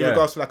Because, to yeah. in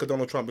regards to like a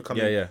Donald Trump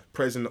becoming Yeah.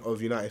 president of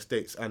the United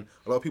States, and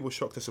a lot of people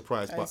shocked and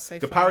surprised. That But is so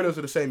the funny. parallels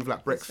are the same with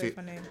like That's so Brexit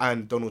funny.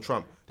 and Donald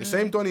Trump. The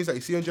same Donnies that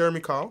you see on Jeremy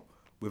Kyle.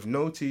 With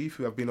no teeth,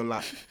 who have been on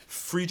like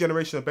 3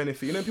 generations of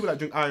benefit. You know, people that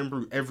drink Iron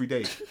Brew every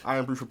day.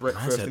 Iron Brew for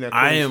breakfast. said and their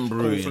Iron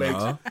Brew, you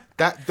cornflakes.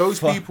 know. Those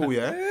people,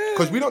 yeah,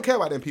 because we don't care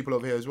about them people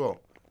over here as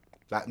well.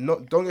 Like,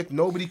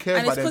 nobody cares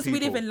And about it's them because people.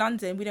 we live in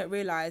London, we don't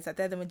realise that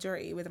they're the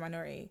majority, we're the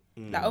minority.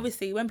 Like,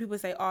 obviously, when people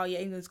say, oh, yeah,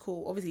 England's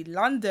cool, obviously,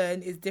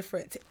 London is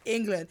different to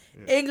England.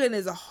 England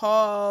is a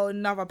whole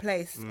nother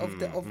place of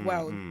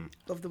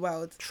the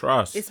world.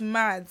 Trust. It's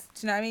mad.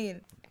 Do you know what I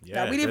mean?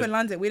 Yeah, we live there's- in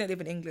London. We don't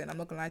live in England. I'm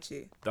not gonna lie to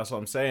you. That's what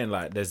I'm saying.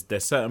 Like, there's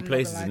certain not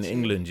places gonna in lie to you.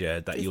 England, yeah,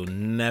 that you'll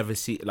never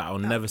see. Like, I'll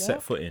never set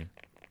what? foot in.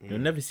 You'll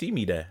never see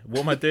me there. What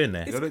am I doing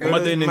there? It's What am I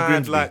doing in mad,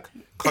 Grimsby? like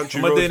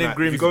country What am I roads? doing in like,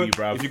 Grimsby,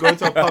 bruv? If you go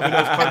into a pub in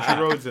those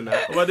country roads and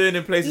that, What am I doing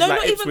in places No, like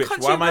not even Ipswich?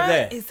 country Why am I road.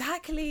 there?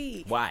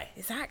 Exactly. Why?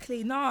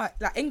 Exactly. Nah,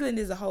 like England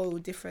is a whole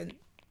different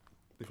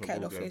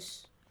kettle of ballgame. fish.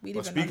 We But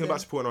live in speaking London.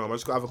 about supporting our own, I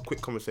just got to have a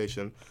quick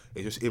conversation.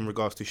 It's just in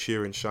regards to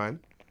Sheer and Shine.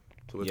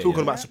 So we're Yeah, talking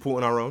yeah. about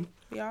supporting our own.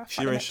 Yeah,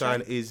 Sheer and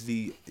Shine is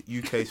the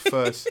UK's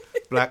first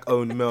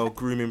black-owned male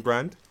grooming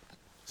brand.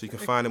 So you can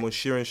find them on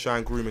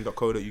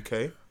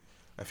sheerandshinegrooming.co.uk.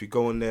 If you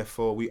go on there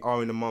we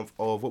are in the month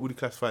of, what would you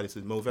classify this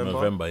as, November?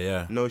 November,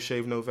 yeah. No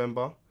Shave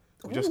November.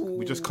 We just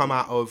Ooh. come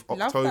out of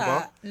Love October.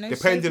 that. No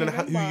Depending Shave on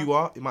who November. you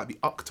are, it might be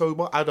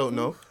October. I don't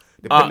know.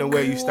 Depending on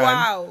where you stand.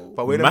 Wow.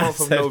 But we're in the month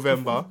of Massive.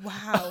 November.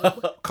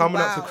 Wow.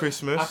 Coming up to Wow.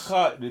 Christmas.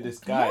 can't do this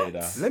guy.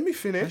 Let me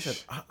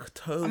finish.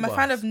 October. I'm a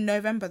fan of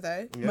November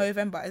though. Yeah.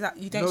 November. Is that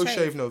you don't No shave?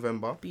 Shave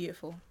November.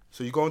 Beautiful.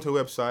 So you go onto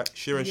the website,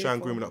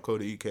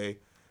 sheerandshinegrooming.co.uk.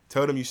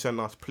 Tell them you sent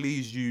us.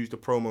 Please use the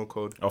promo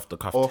code Off the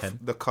cuff off 10.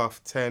 the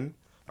cuff 10.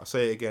 I'll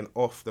say it again,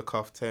 off the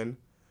cuff 10.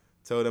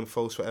 Tell them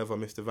False Forever,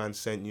 Mr. Van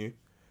sent you.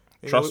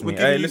 You know, Trust we're me.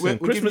 giving Hey, you- listen, we're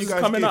giving Christmas you is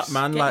guys coming gifts. up,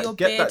 man. Get Like, your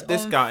get that beard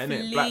discount, on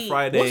innit? Black fleek.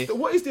 Friday.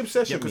 What is the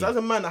obsession? Get Because me. as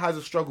a man that has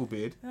a struggle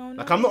beard, Oh,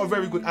 like I'm not a no.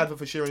 very good advert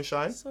for Sheer and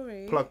Shine.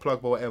 Sorry. Plug,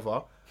 but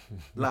whatever.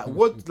 Like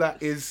what?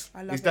 Like I love is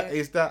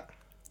it. that?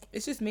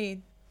 It's just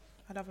me.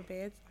 I love a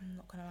beard. I'm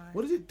not gonna lie.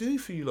 What does it do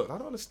for you, lot? I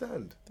don't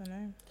understand. Don't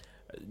know.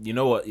 You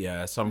know what?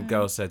 Yeah, some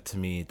girl said to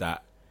me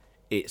that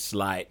it's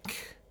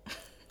like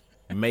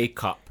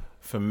makeup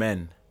for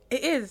men.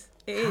 It is.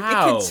 It is.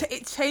 How?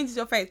 It changes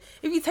your face.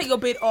 If you take your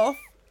beard off,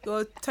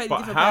 you're a totally But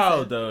different how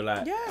person. though?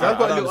 Like, Yeah. So I've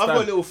got a don't little,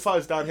 understand.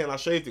 fuzz down here and I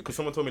shaved it because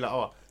someone told me like,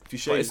 oh, if you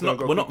shave, But it's it's not.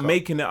 gonna go We're not quicker.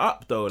 making it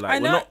up though. Like, I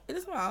know. we're not. It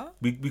doesn't matter.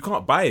 We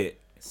can't buy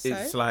it. So?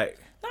 It's like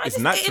No, it's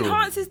it natural.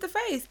 enhances the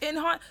face.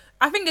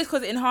 I think it's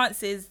because it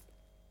enhances.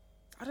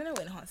 I don't know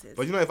what enhances.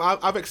 But you know, if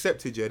I've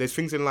accepted, yeah, there's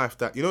things in life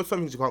that, you know, some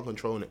things you can't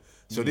control it.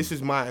 So this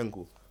is my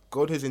angle.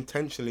 God has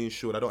intentionally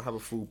ensured I don't have a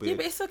full beard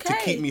but it's to okay.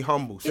 keep me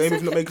humble. It's Same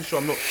with not okay. making sure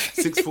I'm not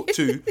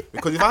 6'2",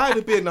 because if I had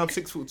a beard and I'm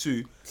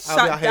 6'2", I'll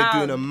Shut be out here down.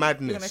 doing a You're gonna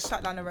madness.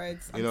 shut down the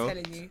roads. I'm You know?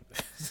 telling you.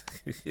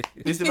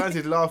 This man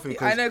is laughing.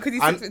 I know, 'cause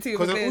he's 6'2" with a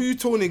Because all beard. you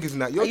tall niggas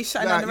and that, you're, Are you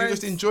shutting down the you're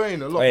just roads?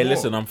 enjoying a lot Hey, more.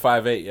 listen, I'm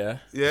 5'8", yeah.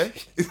 Yeah?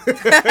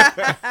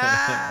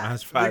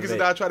 Man's Niggas 5'8".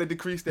 that try to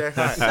decrease their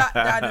height. Shut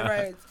down the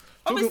roads.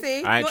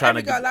 Obviously, I ain't not trying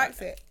every to girl get-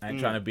 likes it. I ain't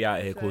trying to be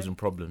out here So- causing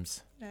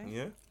problems. No,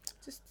 Yeah?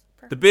 just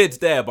The beard's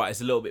there, but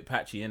it's a little bit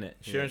patchy, innit?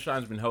 Sheer and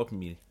Shine's been helping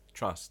me.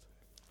 Trust.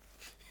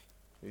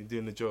 You're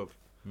doing the job.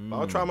 But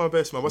I'll try my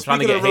best, man. But trying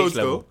to speaking of get roads, H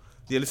level. though,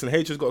 yeah, listen,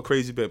 H has got a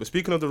crazy bit. But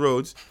speaking of the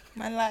roads,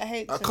 man like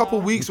hate. a couple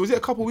weeks, was it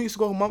a couple weeks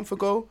ago, a month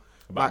ago?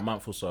 About a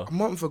month or so. A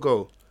month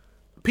ago.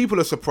 People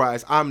are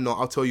surprised. I'm not.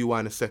 I'll tell you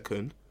why in a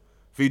second.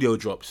 Video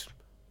drops.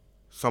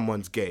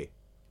 Someone's gay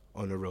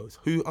on the roads.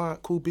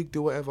 Alright, cool, big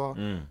deal,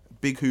 whatever.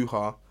 Big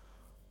hoo-ha.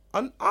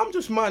 And I'm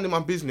just minding my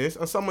business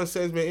and someone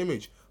sends me an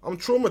image. I'm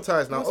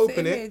traumatized now. What's the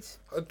Open image? it.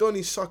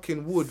 Adonis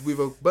sucking wood with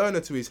a burner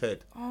to his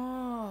head.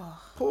 Oh,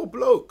 Poor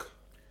bloke.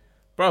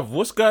 Bruv,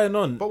 what's going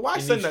on? But why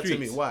in send these that to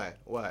me? streets?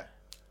 Why?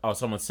 Oh,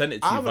 someone sent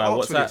it to I you haven't via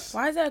asked for WhatsApp. this.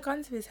 why is there a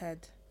gun to his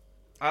head?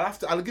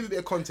 I'll give you a bit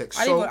of context.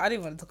 I So,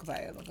 didn't want to talk about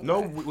it. I'm not gonna no,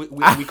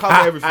 lie. we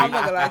cover everything. I'm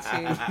not gonna lie to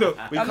you. No,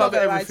 we I'm not cover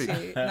gonna lie to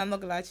everything. you. No, I'm not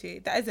gonna lie to you.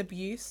 That is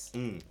abuse.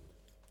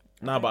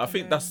 Nah, but I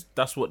think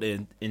that's what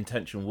the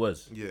intention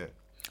was. Yeah.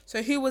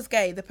 So who was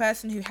gay? The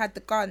person who had the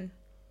gun,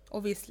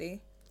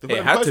 obviously.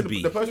 It had to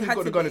be. The person It who had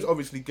got the to gun be. is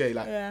obviously gay.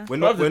 Like, Yeah. we're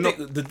Bruv,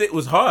 not. the dick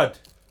was hard.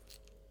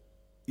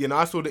 You know,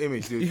 I saw the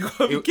image. Dude. You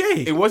gotta be it,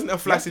 gay. It wasn't a You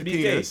have to flaccid be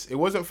gay. penis. It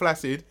wasn't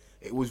flaccid.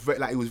 It was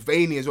it was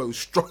veiny as well. It was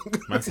strong.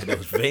 Man said it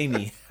was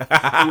veiny.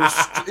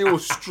 it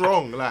was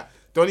strong. Like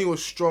Donnie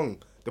was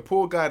strong. The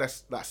poor guy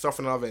that's like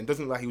suffering out of it and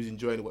doesn't look like he was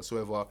enjoying it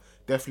whatsoever.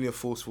 Definitely a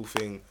forceful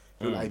thing.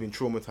 Looked like he'd been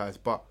traumatized.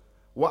 But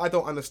what I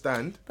don't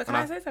understand. But can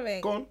and I say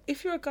something? Go on.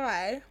 If you're a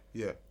guy,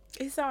 Yeah.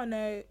 is that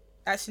no?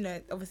 Actually, no.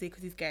 Obviously,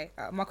 because he's gay.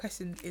 My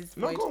question is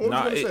No, void. go on. What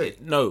Nah, was you gonna say?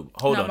 no,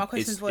 hold No, on. my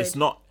question's It's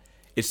void.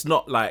 It's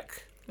not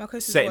like My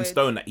question's set in void.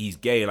 stone that he's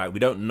gay. Like we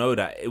don't know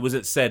that. It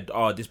wasn't said.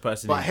 Oh, this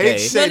person But is H gay.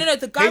 said, No,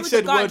 the guy H with the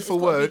said gun word has for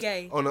got to be word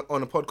gay. on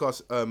a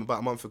podcast about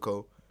a month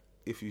ago.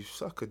 If you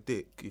suck a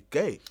dick, you're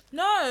gay.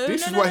 No,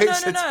 This is no, what no, H no,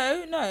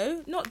 said.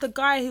 no, not the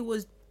guy who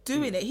was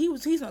doing it.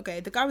 He's not gay.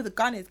 The guy with the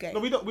gun is gay.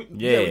 No, we don't.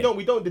 Yeah.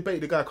 We don't debate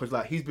the guy because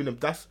like he's been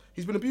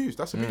abused.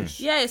 That's abuse.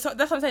 Yeah, so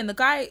that's what I'm saying. The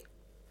guy,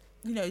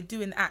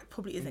 doing the act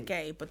probably isn't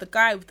gay, but the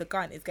guy with the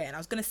gun is gay. And I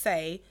was gonna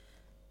say,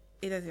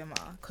 it doesn't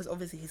matter because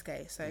obviously he's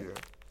gay. So,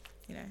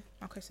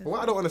 my question. But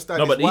what I don't understand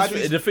No, is but why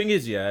the thing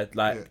is,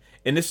 like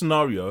in this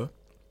scenario,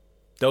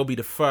 they'll be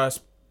the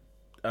first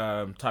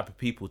type of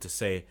people to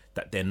say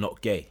that they're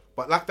not gay.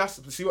 But like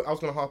see what I was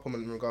gonna harp on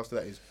in regards to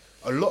that is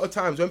a lot of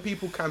times when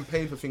people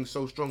campaign for things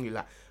so strongly.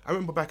 Like I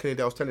remember back in the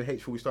day, I was telling H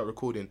before we started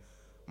recording,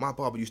 my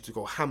barber used to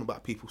go ham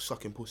about people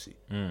sucking pussy.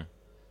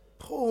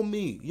 Poor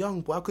me,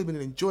 young boy. I could have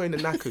been enjoying the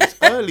knackers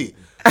early.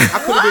 I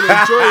could have been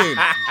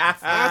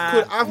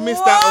enjoying. I've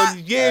missed out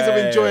on years of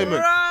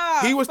enjoyment.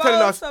 he was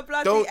telling us, False for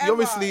bloody don't. ever.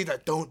 Obviously,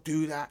 that don't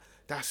do that.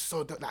 That's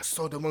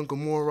Sodom and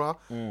Gomorrah.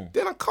 Mm.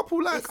 Then a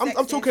couple like It's I'm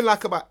sexist. talking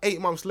like about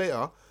 8 months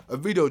later, a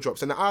video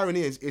drops, and the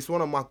irony is, it's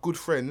one of my good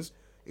friends.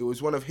 It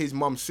was one of his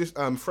mum's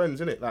friends,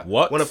 innit? Like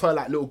What? one of her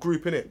like little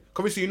group, innit?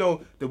 Obviously, you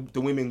know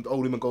the women,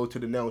 old women go to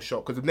the nail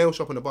shop because the nail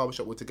shop and the barber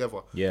shop were together.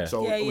 Yeah.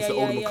 So Yeah, obviously, yeah,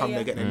 old women yeah, come yeah.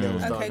 there, get their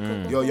nails Okay, done. cool,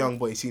 You're a cool. young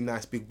boy, you see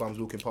nice big bums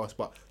walking past,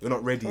 but you're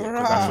not ready yet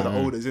because that's for the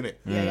olders, innit?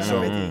 Yeah, you're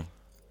So not ready.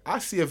 I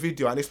see a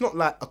video, and it's not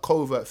like a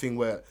covert thing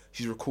where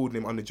she's recording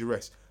him under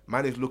duress.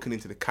 Man is looking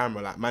into the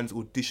camera, like man's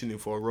auditioning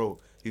for a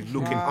role. He's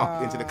looking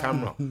up into the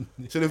camera.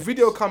 So the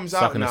video comes out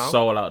Sucking the now.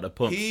 soul out of the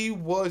pump. He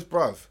was,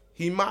 bruv.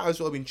 He might as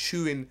well have been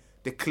chewing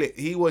the clip.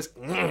 He was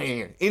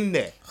in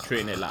there.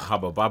 Treating it like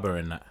Hubba Bubba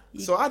and that.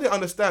 So I didn't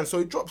understand. So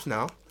it drops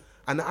now,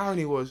 and the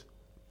irony was,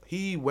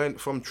 he went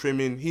from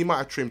trimming. He might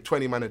have trimmed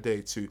 20 man a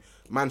day to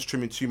man's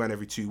trimming 2 man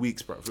every 2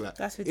 weeks, bruv. Like,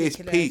 That's it's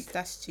ridiculous. peak.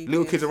 That's stupid.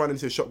 Little kids are running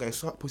to the shop going,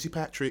 "Suck Pussy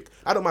Patrick."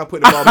 I don't mind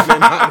putting the barber's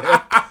name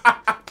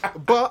out there,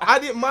 but I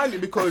didn't mind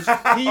it because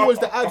he was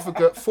the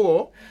advocate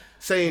for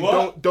saying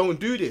don't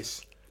do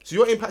this. So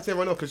you're impacting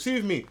everyone else. Because see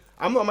with me,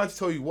 I'm not a man to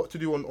tell you what to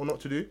do or not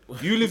to do.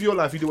 You live your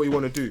life. You do what you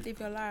want to do. Live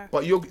your life.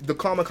 But the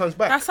karma comes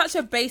back. That's such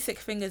a basic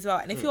thing as well.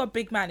 And if you're a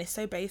big man, it's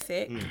so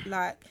basic.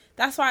 Like,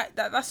 that's why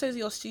that shows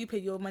you're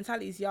stupid. Your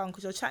mentality is young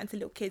because you're chatting to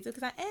little kids. It's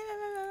like,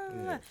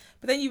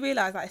 but then you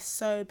realise that it's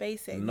so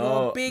basic.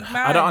 You're a big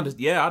man. I don't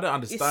understand. Yeah, I don't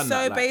understand It's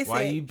that. so Like, why are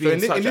basic. you So being in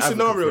such this an advocate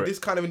scenario, for it? this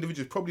kind of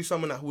individual is probably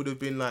someone that would have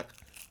been like,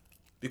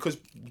 because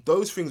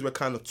those things were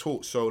kind of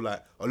taught. So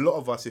like a lot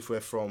of us, if we're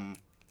from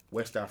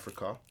West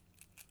Africa,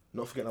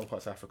 not forgetting other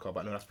parts of Africa,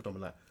 but no, that's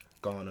predominantly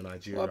like Ghana,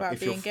 Nigeria. What about if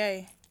being you're,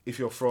 gay? If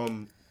you're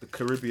from the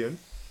Caribbean,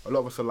 a lot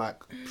of us are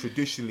like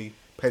traditionally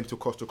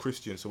Pentecostal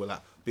Christians, so we're like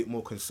a bit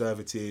more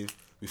conservative.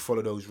 We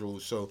follow those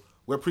rules, so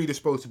we're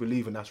predisposed to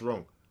believing that's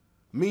wrong.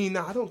 Me,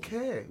 nah, I don't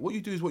care. What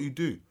you do is what you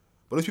do.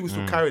 But those people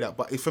still carry that.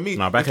 But for me,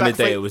 No, back it's in like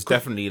the day, fake- it was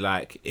definitely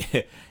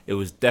like it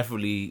was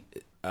definitely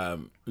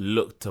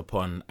looked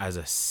upon as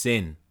a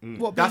sin.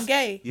 What, being that's-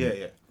 gay?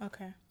 Yeah.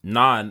 Okay.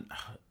 Nah,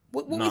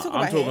 What nah, we talking I'm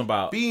about talking here?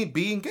 about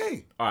Being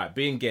gay. all right,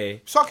 being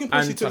gay. Sucking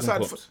pussy and to the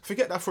sucking side. pups.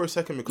 Forget that for a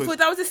second because Thought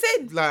that was a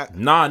sin. like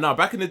Nah.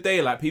 Back in the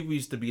day, like people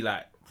used to be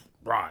like,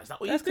 "Right, is that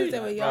what That's you 'cause do?" they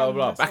were Like, young,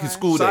 blah. that's Back in why.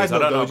 school side days, I note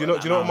don't though, know.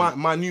 do you know about what that.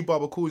 my new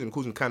barber calls him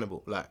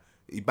cannibal. Like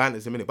he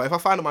banters him in it. But if I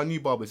find out my new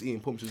barber's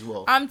eating pumps as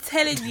well, I'm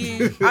telling you he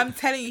is. I'm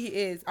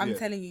Yeah.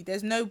 telling you,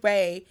 there's no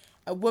way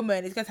a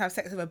woman is going to have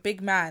sex with a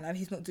big man and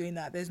he's not doing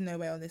that. There's no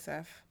way on this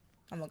earth.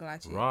 I'm not gonna lie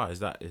to you. Right,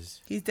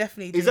 is He's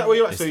definitely doing is that where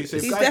you're at? it. So He's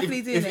if guys- definitely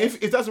if, doing if,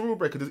 it. if that's a rule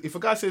breaker, if a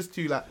guy says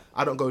to you like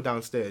I don't go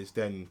downstairs,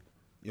 then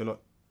you're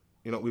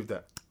not with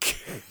that.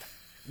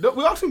 No,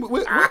 we're asking.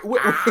 We're,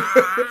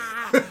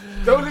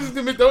 don't listen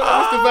to me. Don't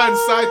let Mr. Van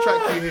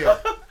sidetrack you here.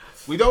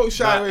 We don't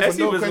shy away from Essie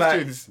no was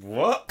questions. like,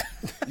 "What?"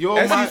 You're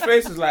my. Essie's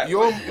face was like,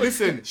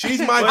 Listen, she's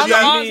my I'm G.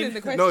 not I answering mean-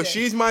 the question. No,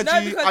 she's my No,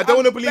 G. because I don't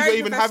want to I'm believe you're very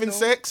even having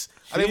professional. sex.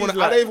 I don't She's want. I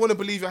like- don't even want to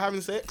believe you're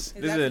having sex.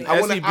 Exactly. Listen, I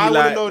want Essie to. be I want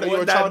like, to know that what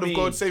you're a that child of mean?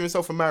 God, saving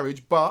yourself for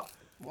marriage. But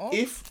What?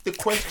 if the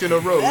question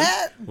arose,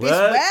 What? This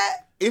What?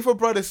 wet? if a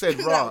brother said,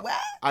 "Rah, What?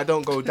 I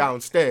don't go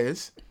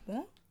downstairs,"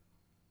 What?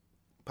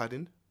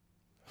 pardon,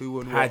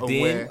 who and what and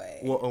Pardon? where,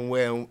 what and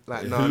where, and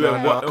like no, Who no,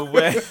 and what no. and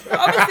where?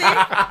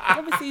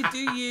 Obviously,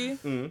 do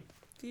you?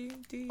 Do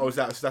you? Oh,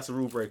 so that's a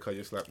rule breaker.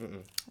 Just like,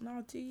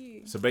 No, do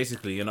you? So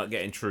basically, you're not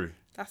getting true.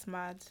 That's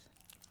mad.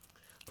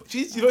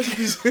 she's giving us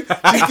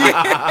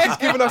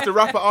the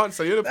rapper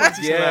answer. You're the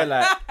politician. Yeah,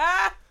 like,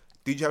 like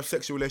did you have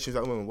sexual relations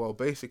with that woman? Well,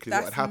 basically,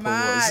 That's what had happened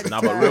mad. was.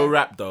 nah, but real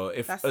rap though.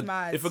 If That's a,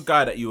 mad. if a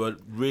guy that you were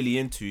really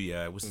into,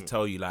 was to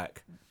tell you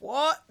like,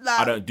 What? Like,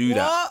 I don't do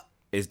that. what?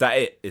 Is that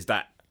it? Is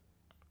that?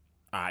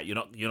 Alright, you're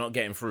not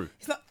getting through.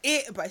 It's not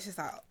it, but it's just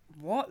like,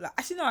 what? Like,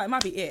 actually, no, it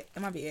might be it. It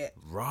might be it.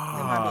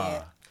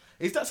 Rah.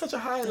 Is that such a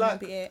high That like? might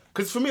be it.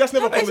 Because for me, that's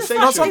never a But it's just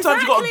conversation. like- No,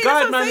 sometimes you got to Exactly,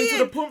 guide that's man what I'm into the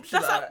saying. pumps.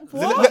 That's like, like,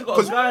 Let- what?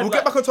 because Guide, we'll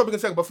get back on topic in a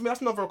second, but for me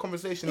that's never a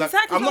conversation. Like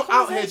Exactly, I'm it's not not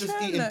a out here just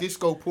conversation. eating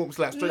disco pumps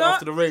like straight Not-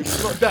 after the rave.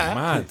 It's not that.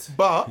 Mad.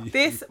 But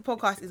This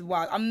podcast is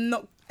wild. I'm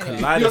not. Anyway.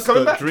 You're coming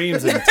Kaleidoscope back?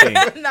 dreams and thing.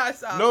 No,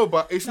 it's not. no,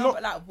 but it's No, not.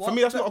 but like, for what?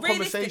 me, that's But not a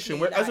conversation. realistically,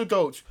 Where as like-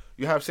 adults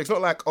you have sex. Not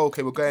like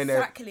okay, we're going there.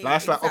 Exactly, Like,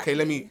 that's like okay,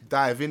 let me exactly.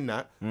 dive in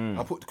that.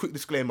 I put the quick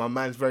disclaimer.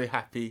 Man's very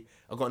happy.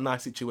 I got a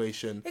nice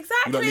situation. You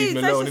Exactly. don't leave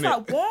me So alone, it's just innit?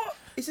 like, what?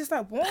 It's just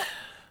like, what?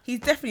 He's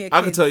definitely a kid.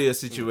 I can tell you a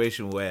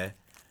situation where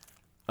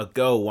a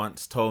girl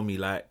once told me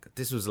like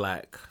this was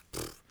like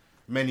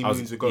Many I was-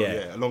 moons ago,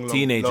 yeah, a long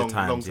teenager long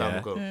times, time yeah.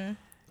 ago.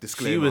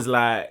 Disclaimer. she was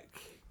like,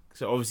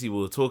 so obviously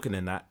we were talking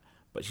in that,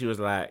 but she was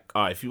like,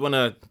 oh, if you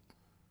wanna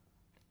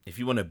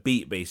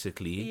beat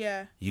basically,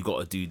 Yeah. you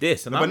gotta do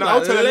this. And but I'm now like,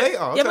 I'll tell her "Let-" later.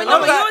 I'll Yeah, tell but her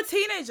no, later. but you're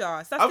a teenager.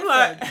 So that's I'm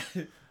different.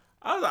 like,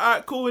 I was like,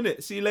 alright, cool,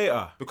 innit? See you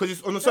later. Because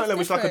it's on a certain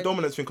level, it's like a different.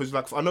 dominance thing. Because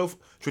like I know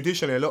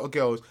traditionally, a lot of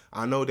girls,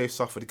 I know they've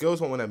suffered. The girls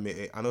won't want to admit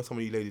it. I know some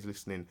of you ladies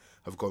listening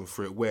have gone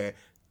through it, where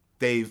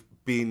they've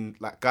been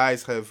like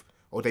guys have,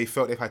 or they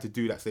felt they've had to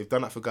do that. So they've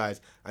done that for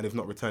guys, and they've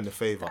not returned the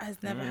favor. That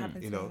has never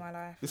happened You to me know, in my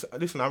life.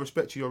 listen, I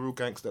respect you. You're a real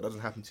gangster. That doesn't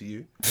happen to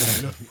you.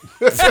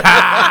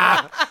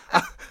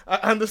 I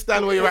I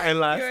understand where you're at in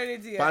life. You're an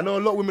idiot. But I know a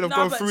lot of women have No,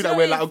 gone but through do that you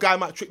where know like a if- guy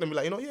might trick them and be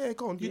like, you know, yeah,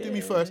 go on, you do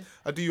me first,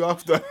 I do you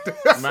after.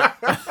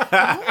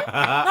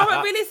 No,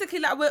 but realistically,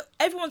 like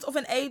everyone's of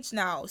an age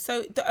now,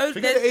 so Forget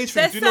the age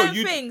thing. there's Do you know, certain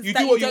you things do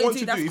that what you you don't want do.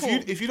 to That's do. cool.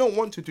 If you don't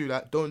want to do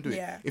that, don't do it.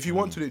 Yeah. If you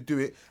want to do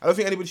it, I don't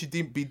think anybody should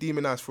be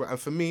demonized for it. And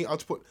for me, I'll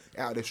just put it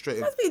out there straight.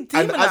 Must be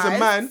And as a demonised.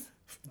 man,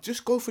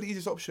 just go for the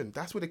easiest option.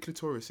 That's where the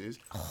clitoris is.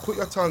 Put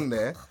your tongue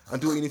there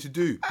and do what you need to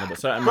do. No, but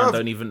certain Bruv, men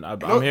don't even. I'm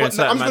no, hearing but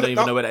certain I'm men just don't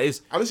even know where that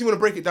is. I'm just going to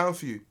break it down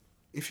for you.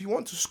 If you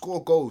want to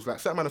score goals, like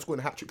certain men are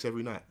scoring hat tricks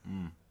every night.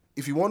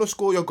 If you want to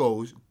score your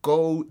goals,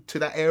 go to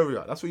that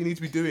area. That's what you need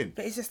to be doing.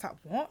 But it's just like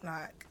what,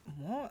 like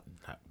what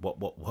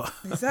What?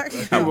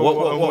 exactly?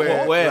 What?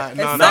 Where? Like,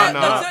 no, It's no, like- no.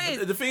 no, so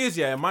it's- The thing is,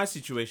 yeah, in my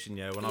situation,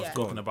 yeah, when I was Yeah.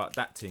 talking about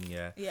that thing,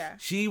 yeah, Yeah.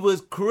 she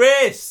was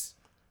Chris.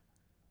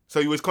 So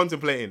you was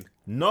contemplating.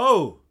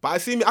 No, But I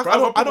see me. I bro, I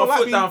don't put my like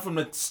foot being. down from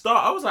the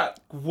start. I was like,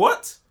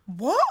 what?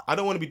 What? I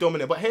don't want to be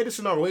dominant, but hear the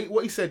scenario.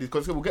 What he said is,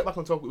 because we'll get back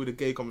on topic with the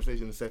gay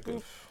conversation in a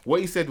second. What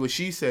he said was,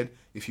 she said,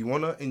 if you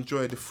want to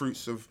enjoy the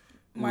fruits of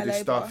all My this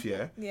labour. stuff,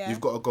 yeah,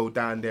 you've got to go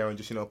down there and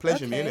just,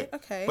 pleasure me, Okay, innit?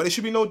 okay. But there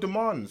should be no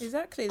demands.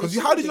 Exactly, Because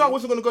there how did you know I shouldn't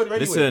wasn't going to go there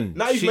anyway? Listen,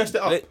 Now you've messed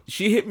it up.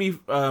 She hit me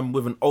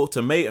with an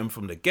ultimatum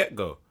from the get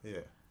go, Yeah.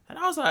 and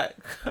I was like,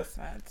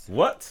 Sad.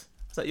 what?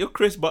 I was like, you're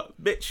Chris,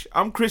 but bitch,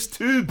 I'm Chris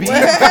too, B.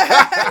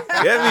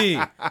 Get me?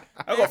 I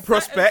got There's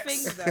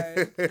prospects.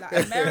 certain things, though,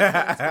 like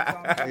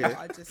Americans, for example,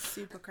 are just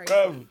super crazy.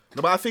 No,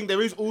 but I think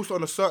there is also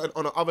on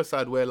the other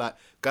side where like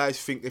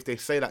guys think if they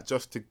say that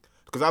just to,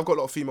 because I've got a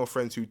lot of female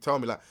friends who tell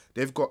me like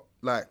they've got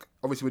like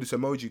obviously with this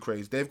emoji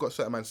craze, they've got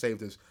certain man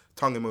saved as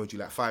tongue emoji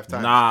like 5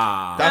 times.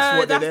 Nah. That's No,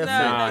 what they're that's-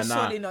 there for.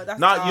 no, surely not. That's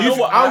Nah, dumb. you know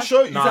what? I'll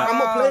show you. Nah. I'm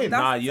not playing.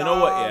 That's Nah, you know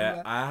what? dumb.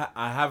 Yeah,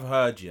 I have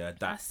heard that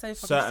That's so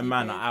fucking certain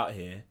men stupid. are out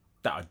here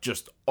that are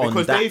just on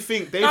Because that. they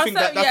think No, that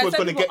that's yeah, what's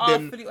some going to people get are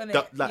them. fully on it.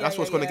 That's Yeah, what's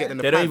yeah, going to yeah. get them.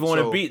 The They don't pants, even want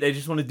to so- beat. They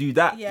just want to do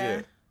that.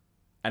 Yeah.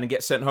 And then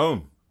get sent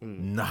home.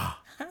 Nah.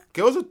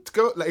 Girls,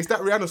 like it's that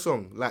Rihanna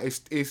song. Like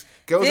it's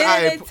girls Did out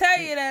they here. tell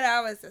you that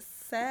I was a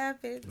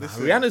savage?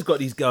 Listen. Rihanna's got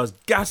these girls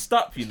gassed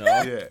up, you know.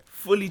 Yeah.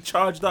 Fully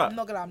charged up. I'm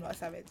not gonna lie, I'm not a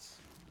savage.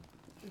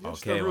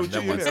 Okay, a well, real G,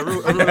 never mind. innit?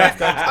 A real life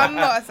guy. I'm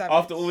not a savage.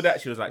 After all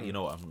that, she was like, you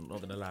know what? I'm not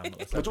gonna lie. I'm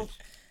not a savage.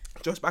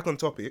 Just back on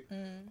topic,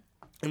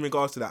 in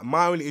regards to that,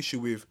 my only issue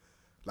with,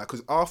 like,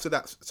 because after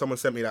that, someone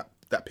sent me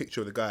that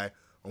picture of the guy,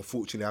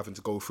 unfortunately having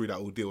to go through that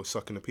ordeal of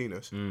sucking the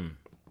penis.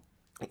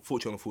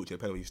 Unfortunately,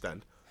 depending on where you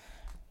stand.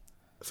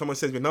 Someone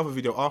sends me another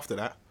video after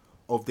that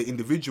of the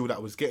individual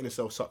that was getting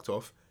himself sucked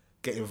off,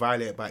 getting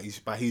violated by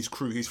his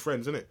crew, his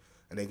friends, innit?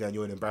 And they're going,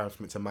 you're an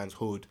embarrassment to man's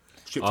hood,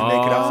 stripped him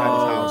naked outside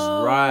his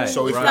house. Right.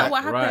 So it's right, like-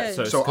 what right. happened?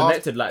 So it's So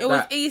connected like It was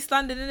that. East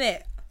London,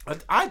 innit?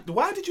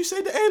 Why did you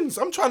say the ends?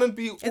 I'm trying to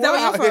be Is that where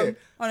out you're from? here.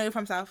 Oh no, you're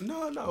from South.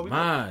 No, we don't.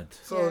 Mad.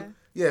 So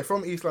yeah,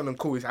 from East London,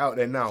 cool. It's out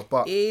there now,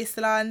 but East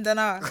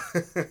Londoner.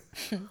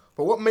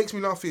 but what makes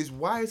me laugh is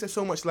why is there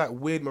so much like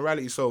weird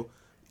morality? So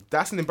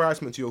that's an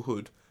embarrassment to your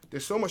hood.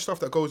 There's so much stuff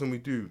that goes on we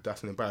do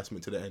that's an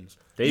embarrassment to the ends.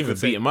 They You even could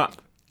say- beat him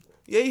up.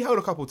 Yeah, he held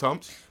a couple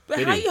times. But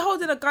Did how he? you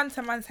holding a gun to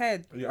a man's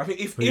head? I think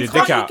if With your if dick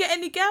Can't you out. get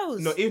any girls?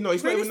 no,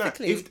 it's not even that.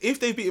 Realistically. If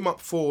they beat him up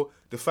for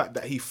the fact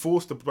that he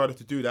forced the brother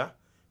to do that,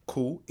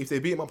 cool. If they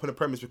beat him up on the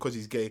premise because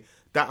he's gay,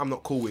 that I'm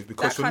not cool with.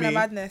 Because that for kind me, of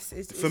madness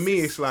is. for me,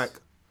 it's like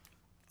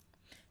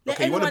let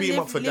okay, you want to everyone beat him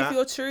live, up for live that.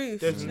 your truth.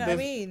 Do you know what I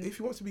mean? If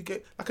he wants to be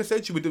gay, like I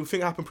said to you, with the thing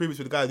that happened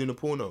previously with the guy doing the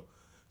porno,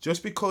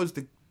 just because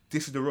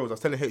this is the rules. I was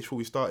telling H before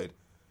we started,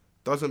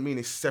 doesn't mean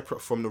it's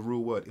separate from the real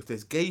world. If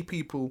there's gay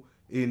people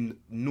in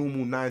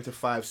normal 9 to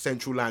 5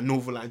 Central Line,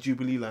 Northern Line,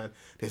 Jubilee Line,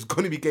 there's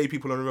going to be gay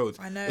people on the roads.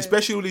 I know.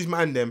 Especially all these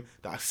man them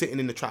that are sitting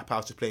in the trap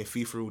house just playing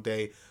FIFA all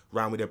day,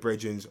 round with their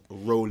brethrens,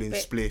 rolling But-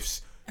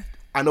 spliffs.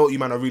 I know what you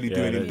man are really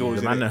doing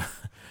indoors. The innit?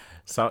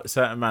 man,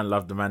 certain man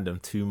love the man them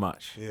too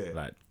much. Yeah.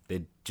 Like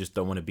they just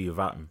don't want to be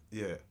without him.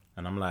 Yeah.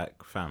 And I'm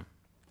like, fam,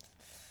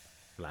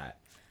 like,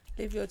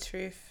 Live your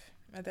truth.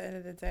 At the end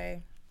of the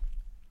day,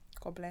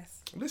 God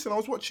bless. Listen, I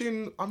was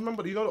watching. I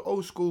remember, you know, the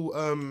old school,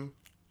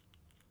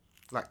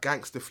 like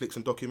gangster flicks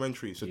and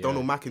documentaries. So Yeah.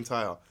 Donald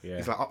McIntyre, Yeah.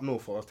 he's like up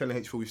north. I was telling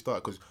H before we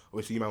started because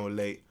obviously you man were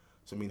late,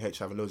 so me and H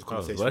having loads of I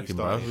was conversations. working,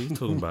 bro. What are you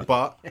talking about?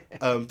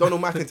 But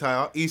Donald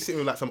McIntyre, he's sitting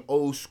with like some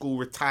old school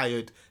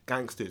retired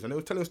gangsters, and they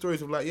were telling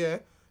stories of like, yeah,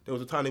 there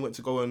was a time they went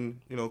to go and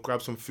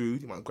grab some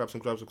food. He might grab some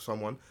gloves with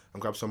someone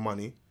and grab some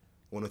money.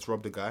 Wanted to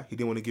rob the guy. He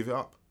didn't want to give it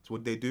up. So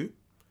what did they do?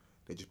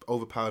 They just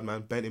overpowered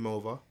man, bent him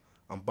over,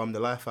 and bummed the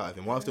life out of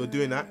him. Whilst they were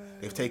doing that,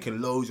 they've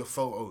taken loads of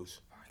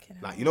photos.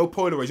 Like,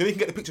 Polaroids. You know, you can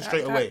get the picture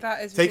straight away.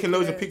 that is Taking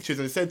loads of ridiculous. pictures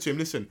and said to him,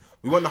 listen,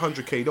 we want the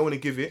 100K, you don't want to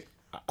give it.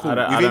 Cool.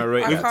 I don't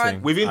rate I that can't-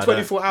 thing. Within I don't-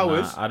 24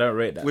 hours, Nah, I don't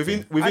rate that.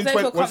 Within thing. I don't 20, feel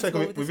one comfortable second,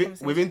 with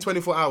this within conversation.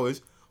 24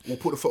 hours, we'll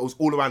put the photos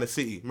all around the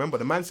city. Remember,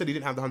 the man said he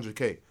didn't have the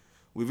 100K.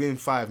 Within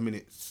 5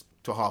 minutes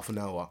to half an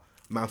hour,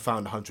 man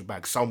found 100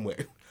 bags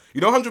somewhere.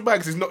 100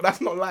 bags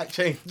that's not like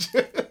change.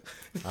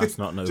 That's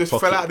not no just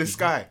pocket- fell out of the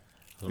sky.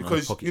 not no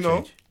Because, pocket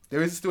change.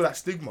 there is still that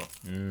stigma.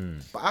 But I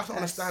don't That's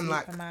understand,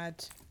 like, super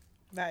mad.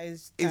 That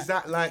is. is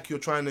that like you're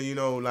trying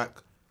to, like,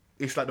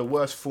 it's like the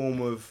worst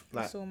form of,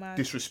 like, so mad.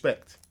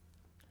 disrespect?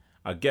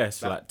 I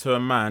guess like to a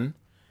man,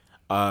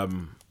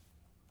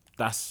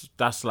 that's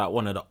like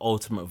one of the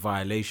ultimate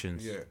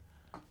violations. Yeah.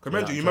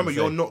 Remember, I'm you remember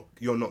trying to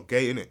you're not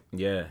gay, innit?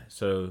 Yeah.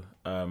 So,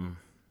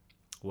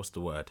 what's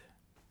the word?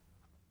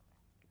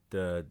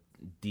 The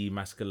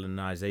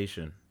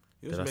demasculinization.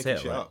 You're Did I just say making it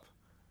shit right? up.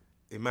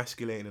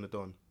 Emasculating in the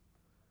Don.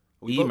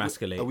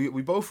 Emasculate.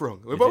 We both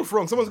wrong. We're both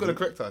wrong. Someone's gonna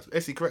correct us.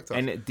 Essie, correct us.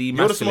 And it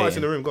You're the smartest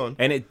in the demasculating. room. Go on.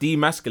 And it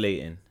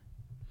demasculating.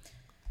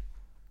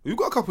 We've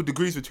got a couple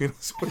degrees between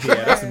us. Yeah,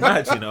 that's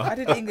mad, you know. I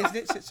did English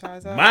literature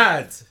as well.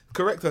 Mad.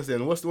 Correct us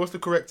then. What's the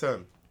correct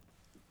term?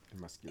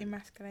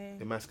 Emasculating.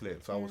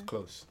 Emasculating. So I was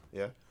close.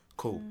 Yeah.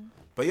 Cool.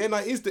 But yeah, no,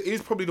 it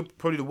is probably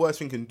the worst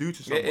thing you can do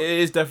to someone. It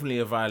is definitely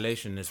a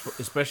violation,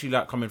 especially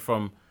like coming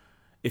from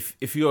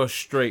if you're a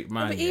straight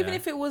man. But even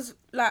if it was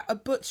like a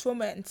butch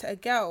woman to a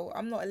girl,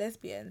 I'm not a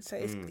lesbian, so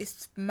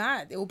it's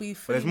mad. It will be.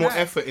 But there's more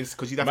effort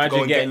because you'd have to go imagine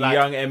and getting get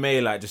like young MA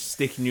like just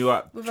sticking you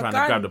up, With a trying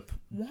gun.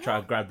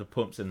 to grab the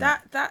pumps and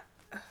that.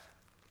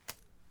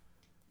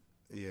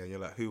 yeah, you're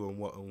like who and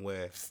what and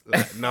where.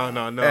 Like, no.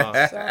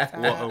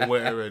 What and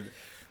where and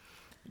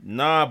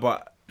Nah,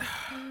 but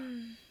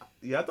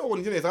yeah, I don't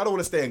want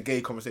to stay in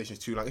gay conversations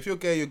too. Like if you're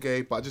gay, you're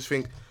gay. But I just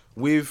think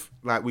with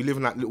like we live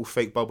in that little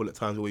fake bubble at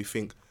times where we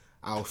think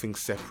our things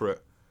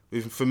separate.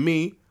 For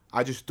me,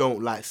 I just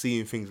don't like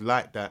seeing things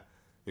like that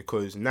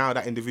because now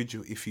that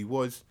individual, if he's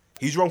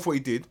wrong for what he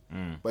did,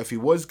 but if he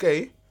was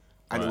gay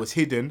and it was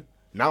hidden,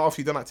 now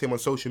after you done that to him on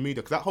social media,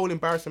 because that whole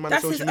embarrassing man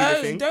on That's his social media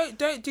own.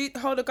 thing, Don't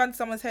hold a gun to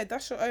someone's head.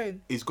 That's your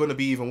own. it's gonna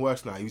be even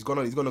worse now. He's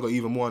gonna go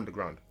even more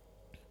underground.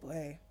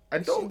 Boy.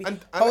 And Shouldn't be and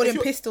holding if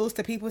you're- pistols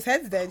to people's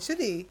heads then, should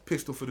he?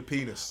 pistol for the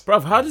penis.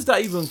 bruv, how does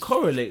that even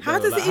correlate? How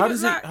though? does it how even,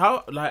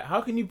 does like-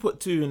 how can you put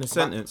two in a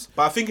sentence?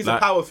 But I think it's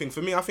Like- a power thing.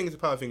 For me, I think it's a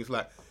power thing. It's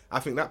like,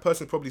 I think that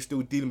person's probably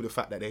still dealing with the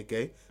fact that they're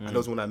gay and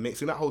doesn't want to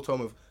mix. In that whole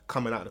time of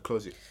coming out of the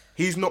closet,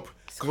 he's not,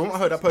 because from what I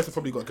heard, that person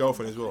probably got a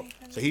girlfriend as well.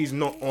 So he's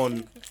not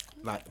on,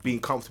 like, being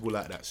comfortable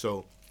like that.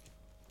 So,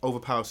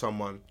 overpower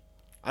someone.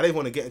 I don't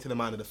want to get into the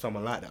mind of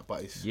someone like that,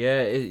 but it's...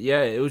 Yeah,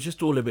 it was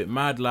just all a bit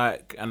mad,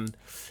 like, and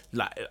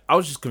like I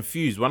was just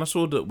confused when I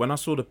saw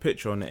the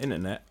picture on the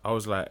internet. I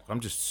was like, I'm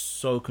just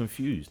so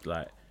confused.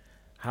 Like,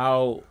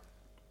 how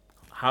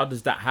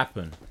does that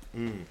happen?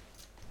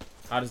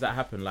 How does that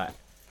happen? Like,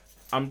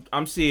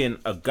 I'm seeing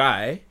a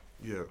guy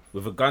Yeah.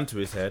 with a gun to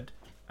his head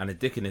and a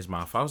dick in his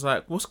mouth. I was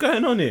like, what's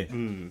going on here? You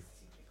know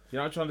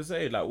what I'm trying to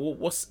say? Like,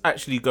 what's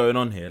actually going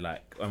on here?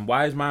 Like, and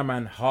why is my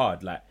man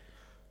hard? Like,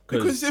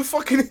 Because they're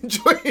fucking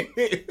enjoying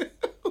it.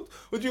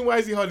 What do you mean, why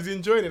is he hard? Is he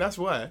enjoying it? That's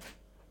why.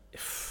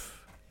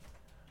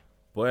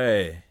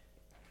 boy,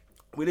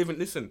 We live in,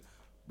 listen,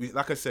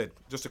 like I said,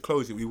 just to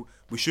close it,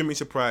 we shouldn't be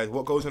surprised.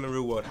 What goes on in the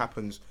real world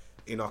happens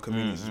in our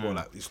communities as well.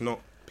 Like, it's not,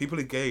 people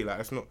are gay, like,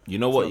 that's not. you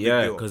know it's what? not a big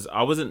Yeah, deal. because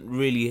I wasn't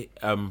really,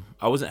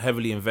 I wasn't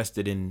heavily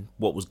invested in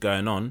what was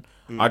going on.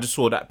 I just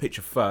saw that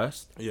picture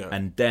first, Yeah.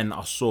 and then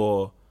I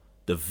saw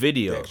the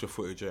video. The extra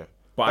footage, yeah.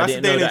 But I That's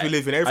didn't the day and know age we that-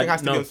 live in. Everything I-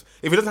 has to no. be on,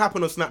 if it doesn't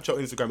happen on Snapchat or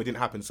Instagram, it didn't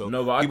happen. So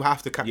No, but people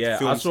have to film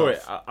I saw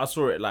stuff. it. I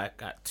saw it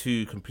like at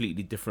two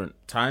completely different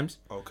times.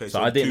 Okay, so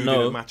so I didn't two know.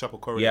 didn't match up or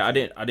correlate. Yeah, I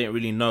didn't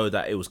really know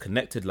that it was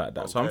connected like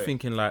that. So I'm Okay.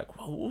 thinking like,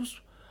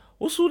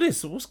 what's all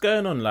this? What's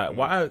going on? Like,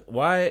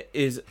 why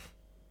is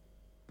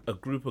a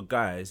group of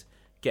guys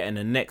getting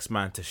the next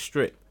man to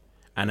strip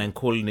and then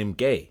calling him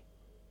gay?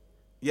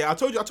 Yeah, I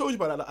told you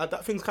about that.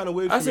 That thing's kind of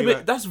weird That's for a me. bit.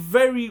 like- That's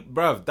very,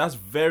 bruv. That's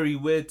very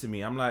weird to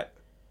me. I'm like,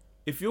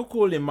 if you're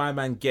calling my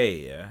man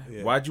gay,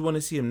 Yeah. why do you want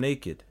to see him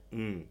naked?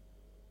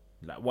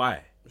 Like,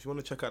 why? If you want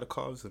to check out the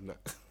calves and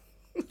that.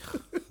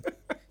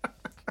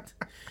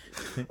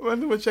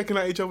 Man, we're checking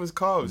out each other's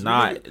calves.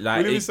 Nah, we live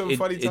like in some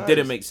funny it times.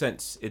 didn't make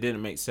sense. It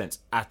didn't make sense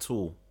at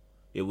all.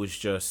 It was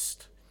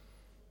just,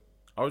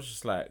 I was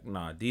just like,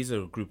 nah, these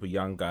are a group of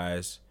young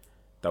guys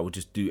that would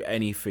just do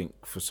anything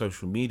for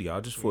social media.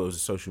 I just thought it was a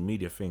social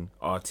media thing.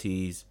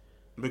 RTs.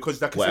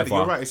 Because like I said, Whatever.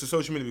 you're right. It's a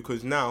social media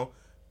because now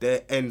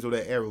their ends or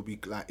their era will be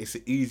like it's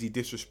an easy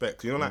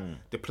disrespect. You know, like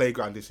the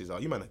playground. This is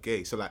you man are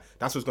gay. So like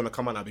that's what's gonna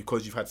come out now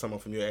because you've had someone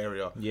from your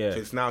area. Yeah. So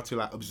it's now to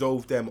like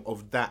absolve them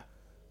of that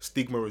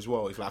stigma as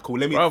well. It's like cool.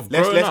 Let me Bruv,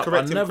 let's growing up,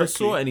 correct I him never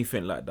correctly. saw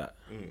anything like that.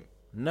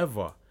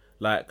 Never.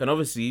 Like, and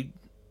obviously,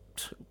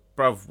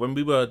 bruv, when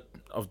we were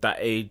of that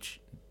age,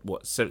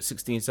 what,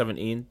 16,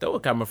 17, there were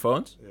camera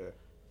phones. Yeah.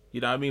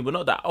 You know what I mean? We're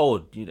not that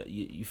old.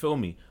 You feel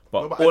me?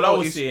 But, No, but all I I know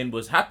was it's- seeing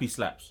was happy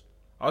slaps.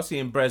 I was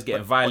seeing Brez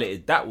getting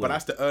violated that way. But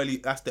that's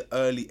the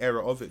early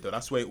era of it though.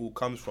 That's where it all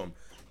comes from.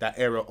 That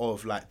era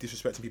of like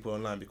disrespecting people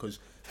online because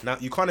now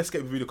you can't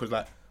escape the video because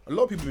like a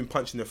lot of people have been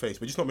punched in the face,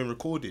 but it's not been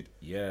recorded.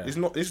 Yeah. This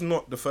is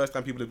not the first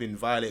time people have been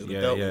violated or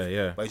Yeah, dealt yeah, with.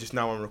 yeah. But it's just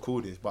now on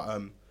recordings. But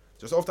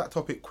just off that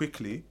topic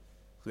quickly,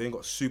 so we ain't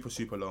got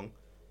super long.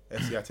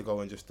 Essie had to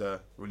go and just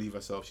relieve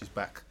herself. She's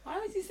back. Why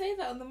would you say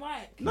that on the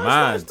mic? No,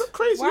 Mad. it's not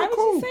crazy. Why You're would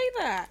cool. you say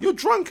that? You're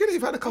drunk, innit?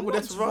 You've had a couple I'm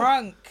not deaths of run.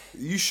 drunk.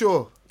 You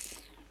sure?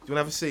 Do you want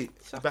to have a seat?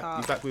 Shut You're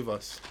up. back with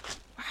us.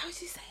 Why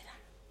would you say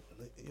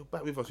that? You're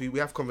back with us. We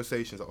have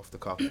conversations off the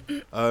cuff.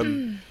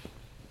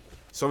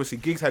 So obviously,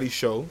 Giggs had his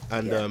show,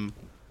 and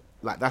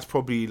like that's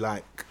probably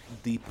like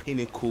the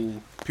pinnacle.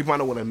 People might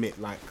not want to admit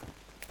like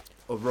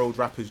a road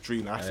rapper's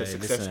dream. That's a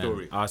success Listen,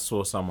 story. I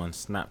saw someone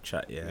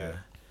Snapchat, Yeah.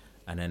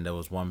 and then there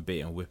was one bit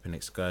in Whipping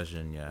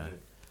Excursion,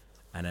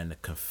 and then the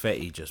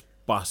confetti just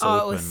bust Oh, it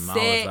open, was and sick.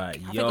 I was like, I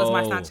think yo. it was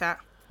my Snapchat.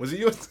 Was it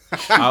yours?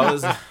 I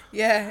was,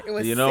 Yeah, it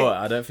was. you know sick. what?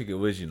 I don't think it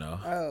was, you know.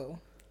 Oh.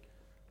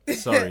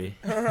 Sorry.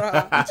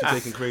 You're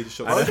taking crazy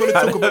shots.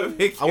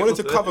 I wanted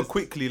to cover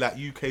quickly like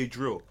UK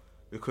drill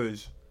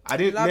because I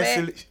didn't Love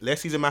necessarily.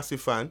 Leslie's a massive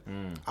fan.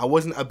 I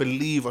wasn't a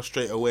believer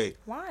straight away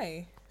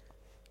Why?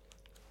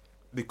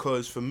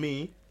 because for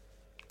me,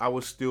 I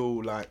was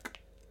still like,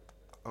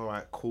 all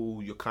right,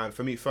 cool. You're kind.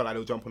 For me, it felt like they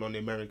were jumping on the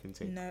American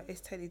team. No,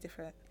 it's totally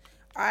different.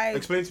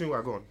 Explain to me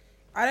why. Go on.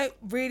 I don't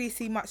really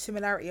see much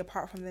similarity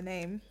apart from the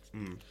name.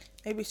 Mm.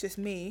 Maybe it's just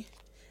me.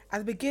 At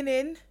the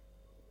beginning,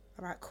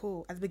 alright,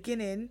 cool. At the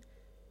beginning,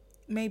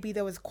 maybe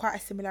there was quite a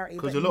similarity.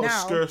 Because But a lot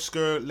now, of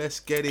skirt, let's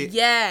get it.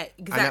 Yeah,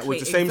 exactly. And that was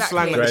the same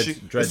slang Dread- that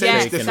the dread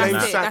same bacon and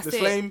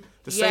that.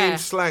 the same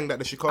slang that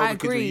the Chicago I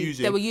kids were agree.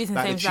 using. They were using the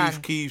like same the slang.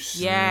 Chief Keefs,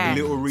 Yeah.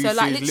 the Little So, Reese's,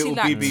 like, literally, Little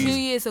like, BBs. 2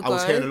 years I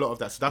was ago- hearing a lot of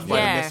that, so that's why I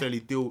Yeah. didn't necessarily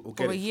deal or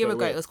get Or it a year straight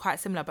ago, away. it was quite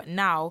similar. But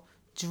now,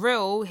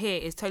 drill here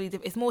is totally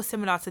different. It's more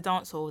similar to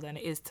dancehall than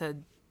it is to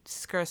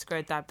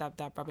skr,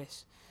 dab,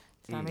 rubbish.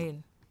 Do you know what I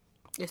mean?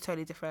 It's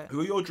totally different.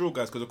 Who are your drill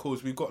guys? Because of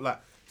course we've got like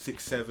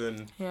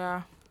 6'7",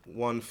 Yeah.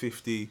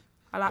 150.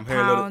 I like I'm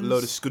hearing a pounds.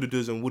 load of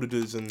scooters and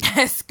wooders and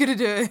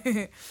Skidoo.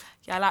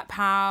 Yeah, I like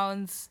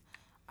pounds.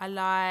 I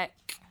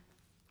like.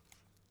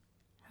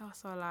 What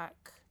else do I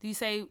like? Do you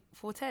say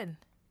 410?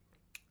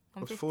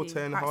 150?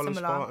 410 Quite Harlem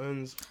similar.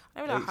 Spartans. I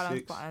don't really like Harlem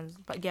 86. Spartans,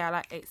 but yeah, I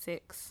like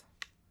 86.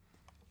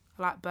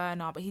 I like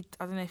Burner, but I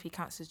don't know if he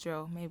counts as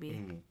drill. Maybe.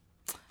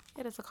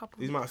 Yeah, there's a couple.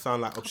 These might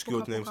sound like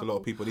obscure names to a lot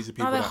of people. These are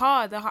people No, they're that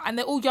hard. They're hard, and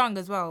they're all young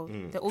as well.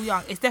 They're all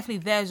young. It's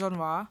definitely their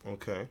genre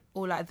okay.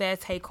 or like their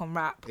take on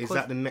rap. Is 'cause-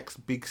 that the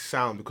next big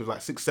sound? Because like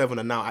 6'7"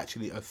 are now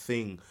actually a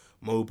thing.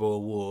 Mobile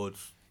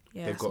Awards.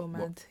 Yeah, they've that's got all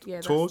mad. what,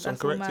 Yeah, tours, I'm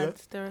that's all correct, mad.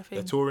 yeah? They're a thing.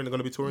 They're touring. They're going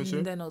to be touring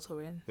soon. They're not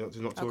touring. They're not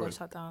That touring. got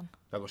shut down.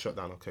 That got shut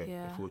down. Okay,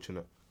 Yeah.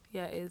 unfortunate.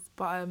 Yeah, it is.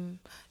 But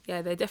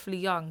yeah, they're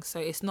definitely young, so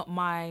it's not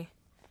my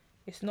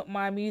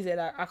music.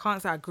 Like I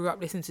can't say I grew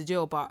up listening to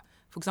drill, but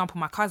for example,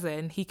 my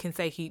cousin, he can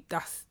say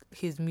that's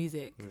his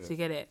music. Yeah. Do you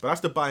get it? But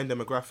that's the buying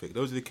demographic.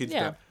 Those are the kids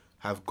Yeah. that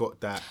have got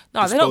that.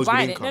 No, they're not disposable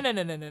buying income. it.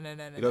 No.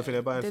 You don't think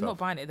they're buying They're stuff? not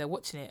buying it. They're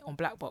watching it on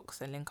Black Box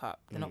and Link Up.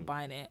 They're not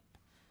buying it.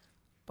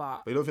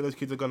 But But you don't think those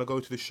kids are gonna go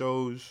to the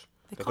shows?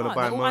 they They're can't. gonna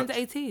buy They're all merch? under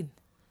 18.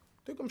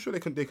 I'm sure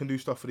they can do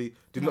stuff for the.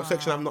 Did not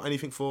section have not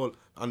anything for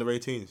under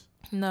 18s?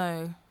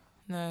 No.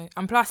 And plus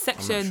I'm not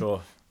section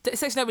sure.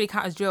 section don't really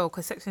count as drill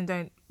because section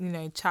don't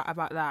chat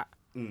about that.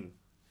 Mm.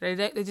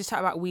 They just chat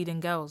about weed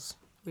and girls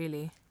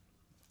really.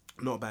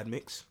 Not a bad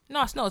mix.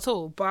 No, it's not at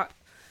all. But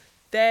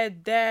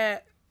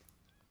their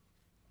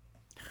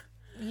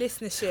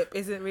listenership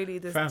isn't really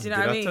the. Fam, do you know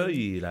did what I I mean? tell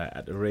you like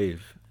at the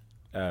rave,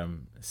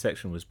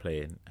 Section was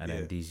playing and Yeah.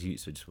 then these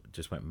youths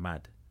just went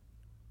mad.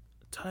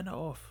 Turn it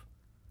off.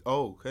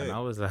 Oh, okay. And I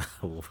was like,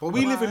 Well,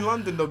 we live in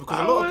London though, because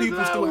a I lot of was people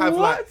like, still have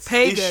what? like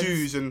Pagans.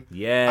 issues and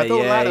yeah, I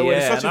don't like that word.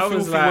 It's such And a I was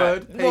filthy like,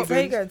 word. What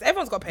pagans?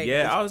 Everyone's got pagans.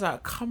 Yeah, I was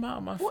like, come out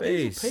of my What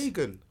face. is a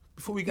pagan?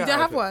 Before we You get don't out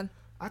have of it. one.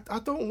 I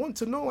don't want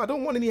to know. I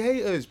don't want any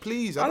haters,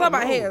 please. I I don't know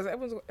don't about know. haters.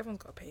 Everyone's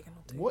got a pagan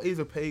or two. What is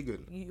a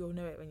pagan? You'll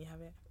know it when you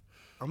have it.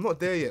 I'm not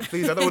there yet.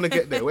 Please, I don't want to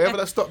get there. Wherever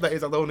that stop that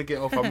is, I don't want to get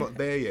off. I'm not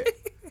there yet.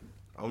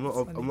 I'm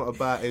not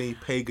about any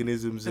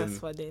paganisms That's and.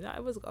 funny. No,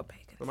 everyone's got a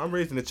pagan. I'm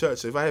raised in the church,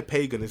 so if I hear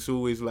pagan, it's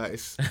always like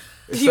it's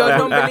You're a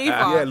like- non-believer.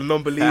 Yeah,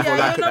 non-believer. Yeah,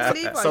 like you're a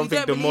non-believer. something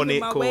you don't demonic believe in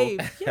my or.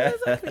 wave. Yeah,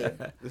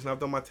 exactly. Listen, I've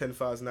done my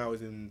 10,000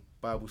 hours in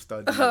Bible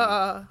study,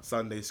 and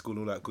Sunday school,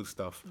 and all that good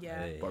stuff. Yeah.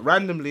 Hey. But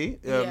randomly,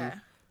 Yeah.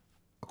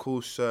 of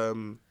course,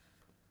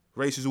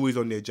 race is always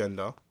on the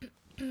agenda.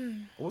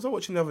 What was I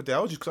watching the other day?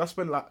 Because I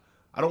spend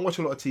I don't watch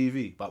a lot of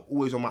TV, but I'm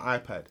always on my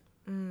iPad.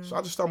 So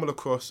I just stumbled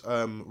across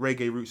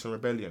Reggae Roots and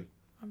Rebellion.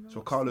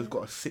 So Carla's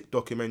got a sick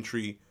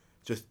documentary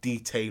just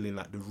detailing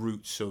like the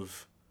roots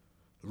of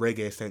reggae,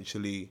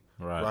 essentially,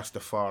 Right.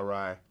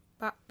 Rastafari.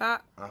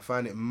 That. I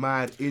find it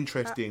mad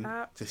interesting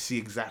to see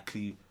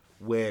exactly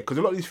where, because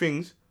a lot of these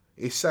things,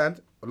 it's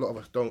sad. A lot of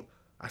us don't.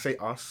 I say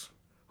us,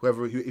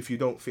 if you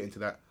don't fit into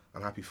that,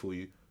 I'm happy for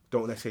you.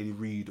 Don't necessarily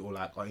read or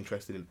are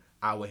interested in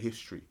our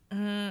history.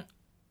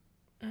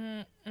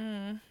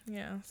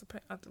 Yeah.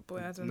 Boy,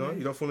 I don't No, know.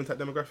 you don't fall into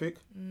that demographic.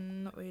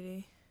 Not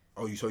really.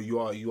 Oh, so you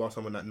are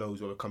someone that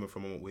knows where we're coming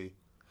from and what we.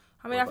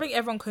 I mean, I think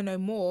everyone can know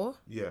more,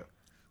 Yeah.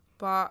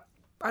 but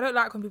I don't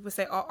like when people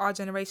say, "Oh, our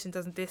generation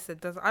doesn't this and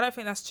doesn't." I don't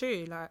think that's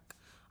true.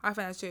 I think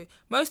that's true.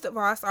 Most of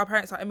us, our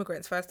parents are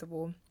immigrants, first of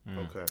all,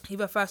 Okay.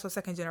 either first or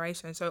second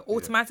generation. So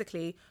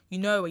automatically, you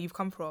know where you've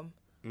come from.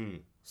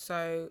 Mm.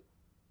 So,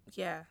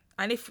 yeah.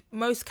 And if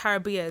most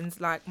Caribbeans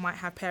might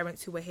have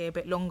parents who were here a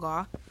bit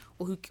longer,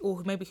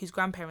 or maybe whose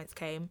grandparents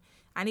came,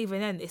 and even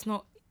then, it's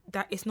not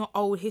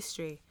old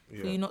history for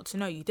Yeah. you not to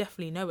know. You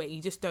definitely know it.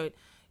 You just don't.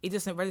 It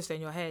doesn't register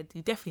in your head.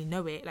 You definitely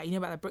know it. You know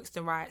about the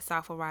Brixton riots,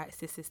 Southall riots,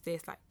 this. You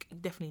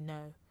definitely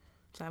know.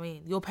 Do you know what I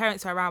mean? Your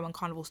parents are around when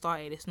Carnival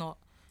started. It's not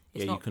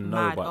It's Yeah, you not can know,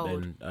 mad but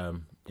old.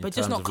 then But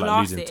just not like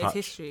class losing it as touch.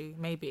 history,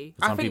 maybe.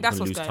 Some I think people that's can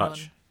what's lose going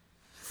touch. on.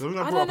 So when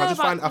I I brought up, don't I just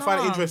know find it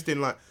about-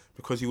 interesting, like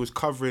because he was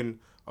covering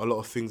a lot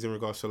of things in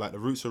regards to like the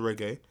roots of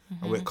reggae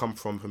and where it come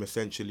from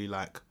essentially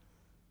like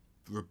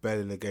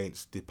rebelling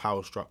against the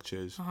power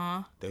structures.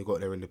 They got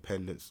their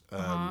independence.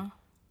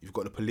 You've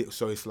got the political,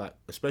 so it's like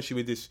especially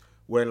with this,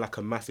 we're in like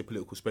a massive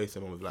political space at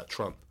the moment with like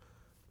Trump,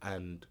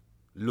 and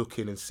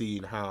looking and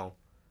seeing how,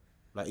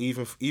 like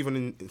even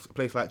in a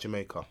place like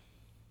Jamaica,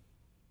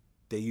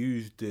 they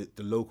use the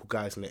local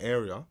guys in the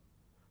area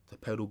to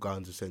peddle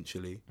guns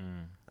essentially,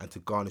 and to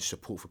garnish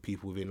support for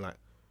people within like.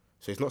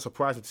 So it's not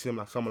surprising to see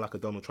someone like a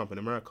Donald Trump in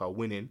America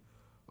winning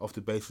off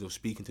the basis of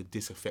speaking to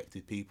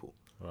disaffected people.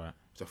 Right.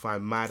 So I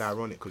find mad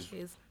ironic because.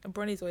 Please. And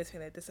Bronny's always think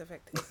they're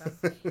disaffected.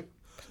 Fam.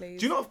 Please.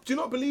 Do you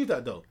not believe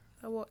that though?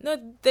 No,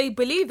 they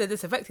believe they're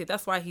disaffected.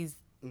 That's why he's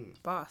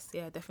boss.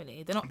 Yeah,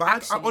 definitely. They're not But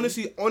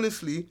actually.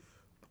 I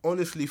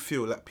honestly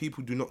feel like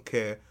people do not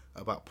care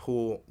about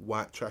poor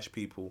white trash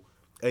people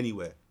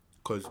anywhere,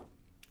 because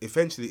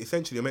essentially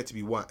you're meant to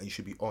be white and you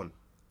should be on.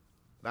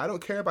 Like, I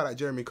don't care about that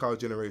Jeremy Kyle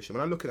generation.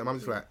 When I look at them, I'm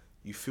just like,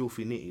 you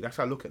filthy nitty. That's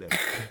how I look at them.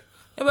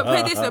 Yeah, but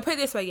put it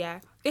this way, yeah.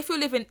 If you're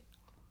living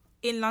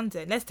in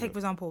London, let's take for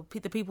example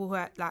the people who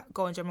are like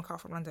go on German car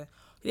from London.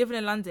 You're living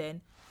in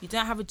London, you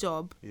don't have a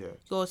job, Yeah.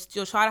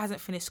 your child hasn't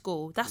finished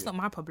school. That's not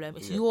my problem.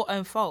 It's your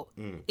own fault.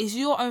 It's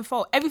your own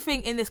fault.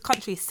 Everything in this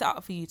country is set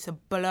up for you to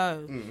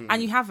blow,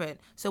 and you haven't.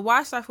 So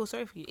why should I feel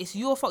sorry for you? It's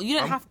your fault. You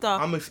don't have to.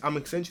 I'm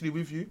essentially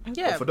with you.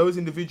 Yeah. But for those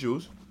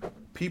individuals,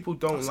 people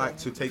don't like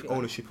to take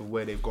ownership of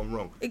where they've gone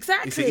wrong.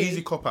 Exactly. It's an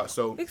easy cop out.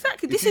 So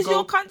Exactly. if This you is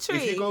your country.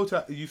 If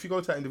you go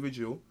to that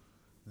individual,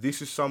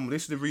 this is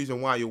the reason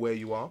why you're where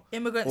you are.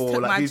 Immigrants Or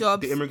took my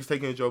jobs. The immigrants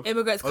taking your job.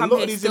 Immigrants A come lot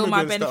here of these steal my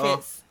immigrants that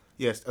benefits.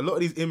 Yes, a lot of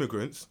these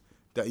immigrants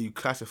that you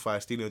classify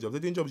as stealing a job, they're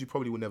doing jobs you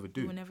probably would never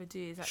do. We'll never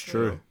do. Exactly.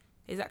 True.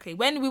 Exactly.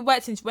 When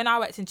I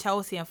worked in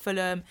Chelsea and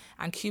Fulham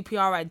and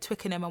QPR and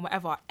Twickenham and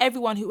whatever,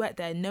 everyone who worked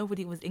there,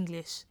 nobody was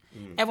English.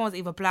 Everyone was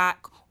either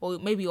black or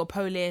maybe you're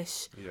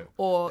Polish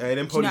or Yeah,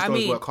 them do you know Polish what I dons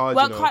mean? work hard,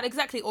 Work you know. hard,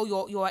 exactly. Or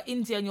you're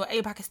Indian, you're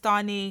a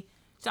Pakistani. Do you know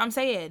what I'm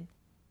saying?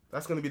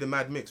 That's gonna be the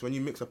mad mix when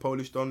you mix a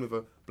Polish don with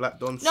a black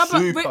don. No,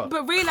 Super.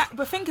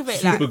 but think of it.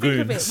 Super Like, think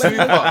of it.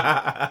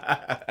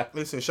 Super.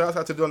 Listen, shout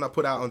out to the don that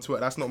put that on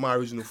Twitter. That's not my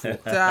original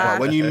thought. But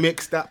when you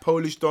mix that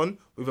Polish don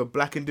with a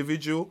black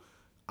individual,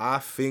 I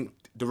think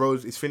the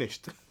road is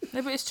finished.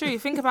 No, but it's true.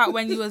 Think about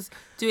when you was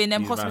doing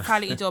them These man.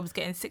 hospitality jobs,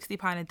 getting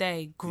 £60 a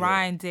day,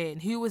 grinding.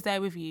 Who was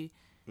there with you?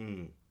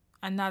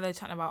 And now they're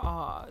chatting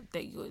about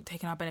that you're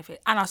taking our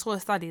benefit. And I saw a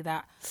study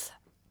that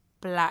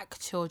black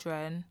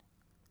children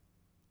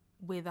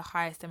with the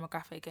highest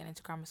demographic getting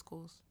into grammar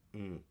schools.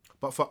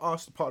 But for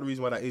us, part of the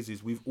reason why that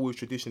is we've always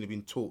traditionally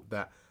been taught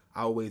that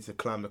our way to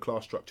climb the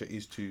class structure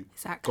is to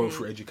Exactly. go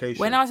through education.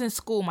 When I was in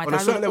school, my on a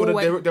dad certain would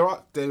level,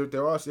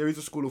 always... there is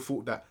a school of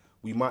thought that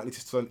we might need to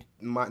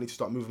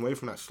start moving away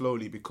from that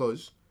slowly,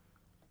 because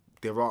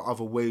there are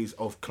other ways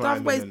of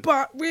climbing.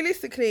 But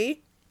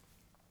realistically,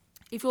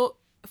 if you're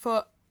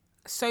for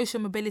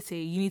social mobility,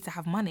 you need to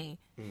have money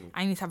and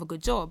you need to have a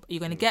good job. You're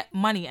going to get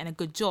money and a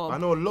good job. I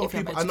know a lot of if you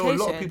have people. I know a lot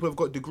of education. people have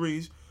got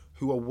degrees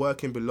who are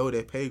working below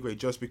their pay grade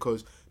just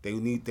because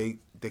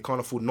they can't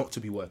afford not to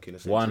be working.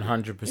 essentially.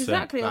 100%.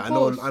 Exactly. Like, Of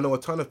course. I know a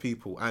ton of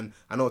people, and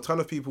I know a ton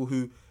of people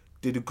who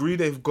the degree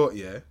they've got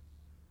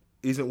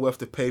isn't worth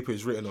the paper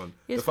it's written on.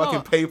 It's the fucking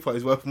not. paper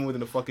is worth more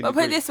than the fucking But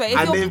degree. put it this way, if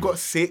and you're- they've got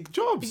sick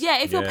jobs. Yeah,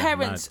 if your Yeah,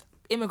 parents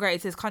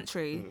immigrated to this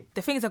country,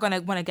 the things they're going to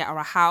want to get are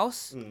a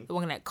house, they're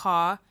going to get a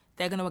car,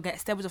 they're going to get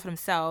stable jobs for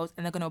themselves,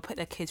 and they're going to put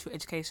their kids through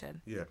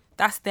education. Yeah.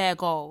 That's their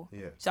goal.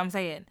 Yeah. See what I'm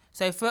saying?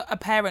 So for a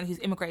parent who's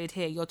immigrated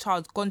here, your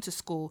child's gone to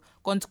school,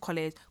 gone to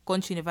college,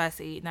 gone to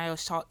university, now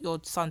your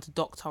son's a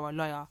doctor or a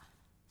lawyer.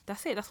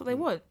 That's it. That's what they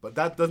want. But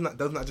that doesn't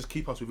that just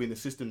keep us within the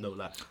system though,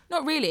 like.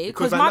 Not really,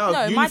 because Because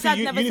like now, my dad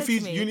never said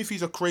to me. uni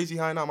fees are crazy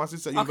high now. My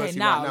sister at university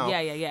now, right now.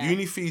 yeah.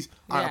 Uni fees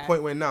are at Yeah. a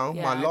point where now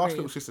Yeah, my I last agree.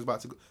 little sister's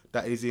about to go,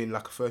 that is in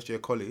like a first year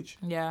college.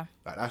 Yeah,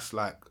 Like that's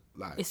like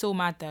it's all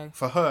mad though.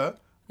 for her.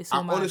 It's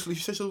all mad. Honestly,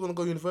 she said she was gonna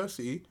go to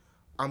university.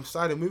 I'm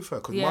siding with her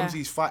because Yeah.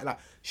 Mumsy's fight like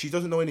she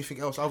doesn't know anything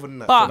else other than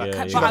that. But, so, like,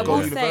 Yeah, she yeah, but I gotta go will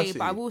to say,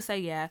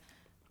 university. yeah,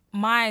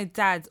 my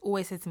dad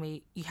always said to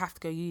me, "You have to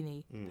go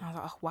uni." And I was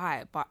like, oh,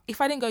 "Why?" But if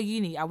I didn't go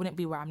uni, I wouldn't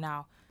be where I am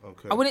now.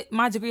 Okay. I wouldn't.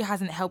 My degree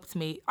hasn't helped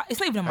me. It's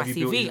not even on my Have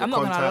you built CV. the I'm not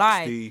gonna contacts,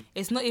 lie. the-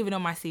 It's not even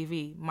on my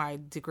CV. My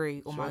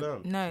degree or Slow my down.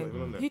 It's no. not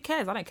even on there. Who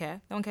cares? I don't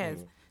care. No one cares.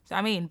 So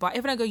I mean, but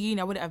if I don't go uni,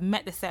 I wouldn't have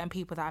met the certain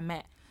people that I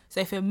met.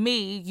 So for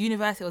me,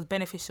 university was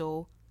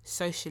beneficial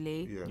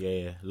socially. Yeah.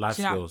 Yeah, life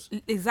Do you know-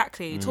 skills.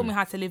 Exactly. It taught me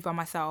how to live by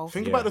myself.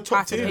 Think Yeah. about the top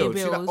How to tier pay though.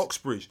 See like bills.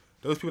 Oxbridge.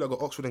 Those people that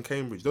got Oxford and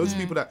Cambridge. Those are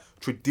people that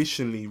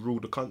traditionally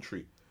ruled the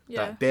country.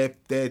 Yeah.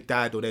 That their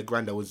dad or their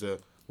granddad was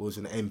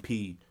an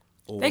MP.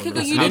 Or They one could of go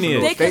the uni.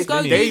 lineage. They could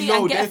go They uni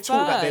know and they're get a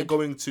taught that they're third.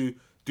 going to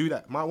do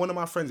that. One of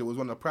my friends, it was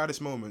one of the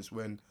proudest moments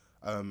when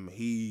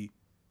he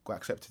got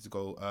accepted to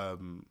go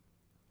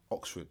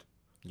Oxford.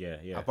 Yeah,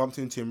 I yeah. bumped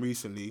into him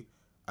recently,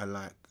 and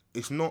like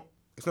it's not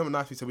a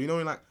nice thing to be, you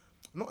know, like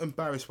not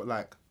embarrassed, but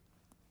like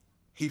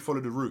he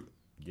followed the route.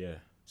 Yeah.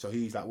 So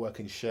he's like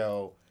working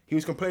Shell. He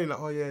was complaining like,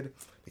 oh yeah,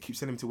 they keep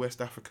sending him to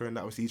West Africa and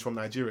that was he's from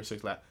Nigeria. So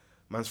it's like,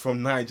 man's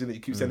from Nigeria. You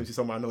keep sending him to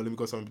somewhere I know. Let me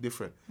go something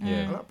different.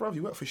 Yeah. I'm like, bro,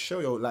 you work for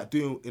Shell. You're like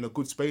doing in a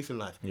good space in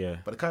life. Yeah.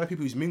 But the kind of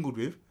people he's mingled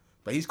with,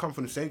 but he's come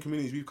from the same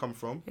communities we've come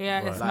from. Yeah,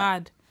 it's Like-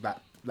 mad.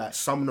 Like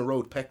Sumner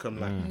Road, Peckham,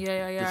 like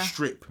Yeah. the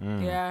strip.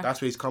 Yeah. That's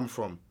where he's come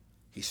from.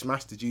 He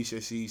smashed the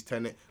GCSEs,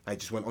 Tenet, like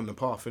just went on the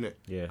path, innit?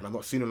 Yeah. And I've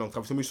not seen him in a long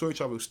time. So when we saw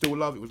each other, it was still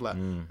love. It was like,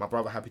 my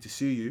brother, happy to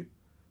see you.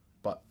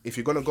 But if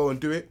you're gonna go and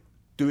do it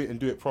and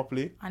do it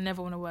properly. I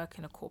never want to work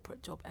in a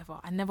corporate job ever.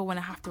 I never want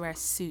to have to wear a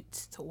suit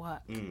to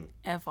work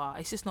ever.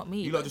 It's just not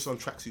me. You lot just on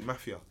tracksuit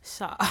mafia.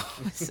 Shut up.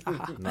 Shut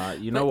up. Nah,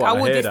 you know But what? I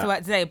wore hear this that. to work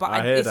today, but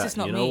I hear it's that. just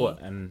not you me. know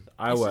what? And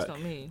I It's work. just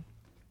not me.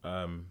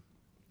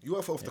 You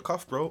work for Off the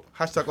Cuff, bro.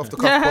 Hashtag Off the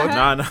Cuff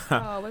pod.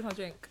 Nah. Oh, where's my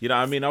drink? You know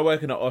what I mean? I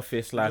work in an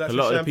office. Like like a some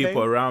lot of the people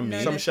champagne? around me. No,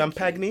 Some no, thank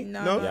champagne? you.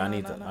 No? Yeah, I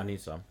no. need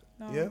some.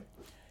 Yeah.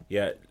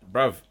 Yeah,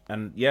 bruv,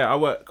 and yeah, I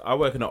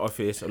work in an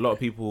office. A lot of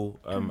people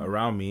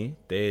around me,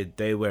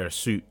 they wear a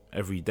suit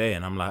every day,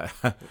 and I'm like,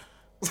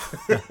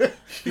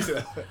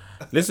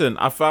 listen,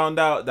 I found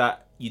out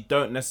that you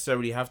don't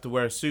necessarily have to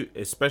wear a suit,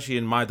 especially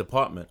in my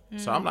department.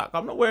 So I'm like,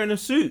 I'm not wearing a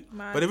suit.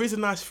 Man. But there is a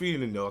nice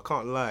feeling though. I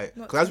can't lie.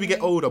 Not Because as we get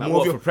to me. older, Like, more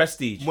what, of your for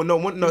prestige. Well, no,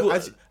 People-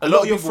 as, a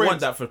lot of your people friends want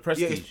that for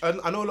prestige. Yeah,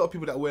 I know a lot of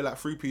people that wear like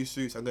 3-piece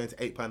suits and going to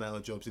 £8 an hour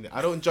jobs in it.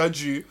 I don't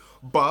judge you,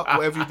 but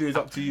whatever you do is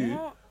up to you.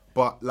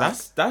 But like,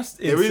 That's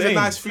insane. there is a nice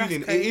That's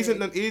feeling. It crazy.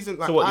 isn't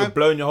like. So what? You're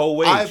blowing your whole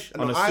wage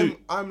on a suit.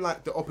 I'm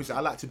like the opposite. I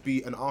like to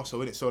be an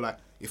arsehole in it. So like,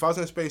 if I was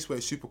in a space where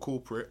it's super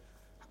corporate,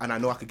 and I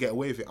know I could get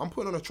away with it, I'm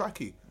putting on a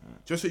trackie,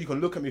 just so you can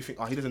look at me and think,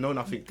 oh, he doesn't know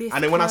nothing. This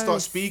And then when I start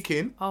close.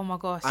 speaking, Oh my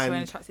gosh, wearing a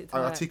and tracksuit to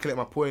I work. articulate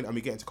my point, and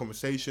we get into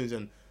conversations,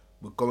 and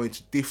we're going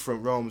to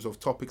different realms of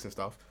topics and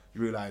stuff,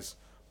 you realise,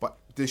 but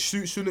the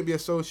suit shouldn't be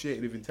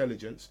associated with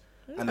intelligence,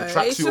 and the No, it's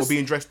tracksuit or just-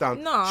 being dressed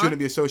down No. shouldn't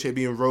be associated with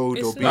being rode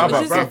or It's being. Nah, not.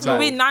 but It's bruv, just like-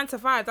 being 9 to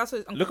 5. That's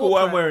what. Look at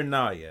what I'm wearing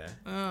now, yeah.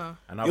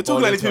 And I You're talking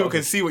bowled like these into people can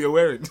office. see what you're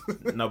wearing.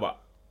 No, but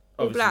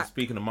obviously black.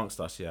 speaking amongst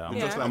us, yeah, I'm,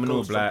 Yeah. Looks like I'm an all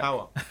ghosts from black.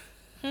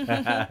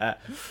 Power.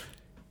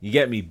 You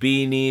get me,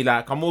 beanie.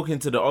 Like I'm walking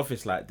to the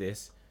office like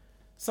this.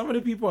 Some of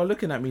the people are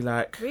looking at me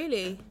like,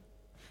 Really?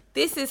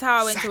 This is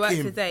how I went Sack to work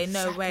him. today.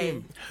 No Sack way.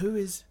 him. who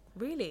is?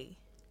 Really?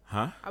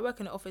 Huh? I work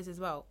in the office as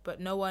well, but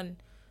no one.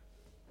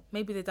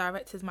 Maybe the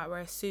directors might wear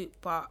a suit,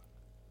 but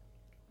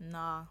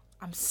nah.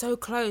 I'm so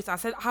close. I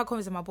said, how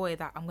confident is my boy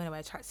that I'm gonna wear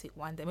a tracksuit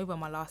one day? Maybe on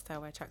my last day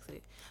I'll wear a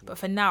tracksuit. But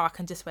for now, I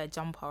can just wear a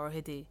jumper or a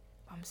hoodie.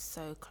 I'm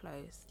so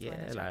close. To Yeah,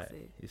 wearing a like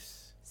tracksuit.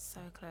 it's.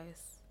 So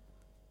close.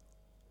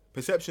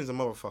 Perception's a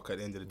motherfucker at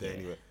the end of the day,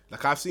 anyway.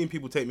 Like I've seen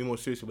people take me more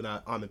seriously when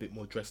I'm a bit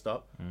more dressed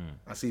up.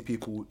 I see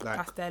people like.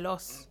 That's their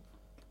loss.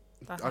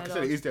 That's Like I their said,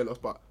 loss. it is their loss,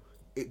 but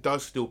it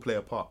does still play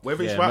a part.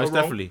 Whether it's Yeah, right most or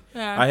wrong. definitely.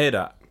 Yeah. I hear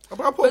that.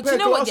 But I put a But pair you of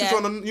know what, glasses yeah?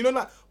 on, and you know,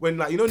 like when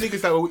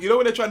niggas that, you know,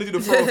 when they're trying to do the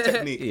throw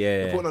technique,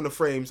 Yeah. they're putting on the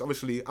frames.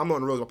 Obviously, I'm not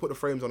on the road. I put the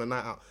frames on a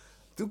night out.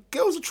 The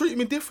girls are treating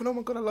me different. Oh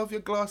my god, I love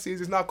your glasses.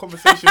 It's now a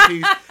conversation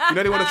piece. You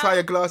know, they want to try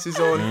your glasses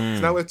on.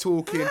 So now we're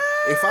talking.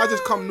 If I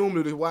just come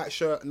normally with a white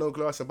shirt, no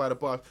glasses by the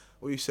bar,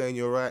 what are you saying?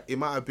 You're right. It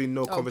might have been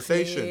no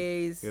conversation.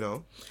 Please. You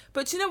know,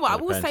 But you know what? I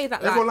will depends. say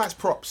that everyone like, likes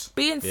props.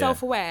 being Yeah.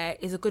 self-aware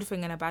is a good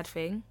thing and a bad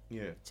thing.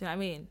 Yeah. Do you know what I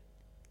mean?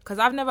 Because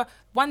I've never.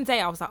 One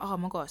day I was like, oh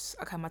my gosh,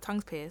 okay, my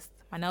tongue's pierced.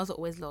 My nails are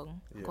always long.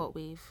 I've got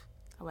weave.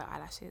 I wear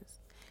eyelashes.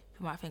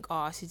 People might think,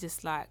 oh, she's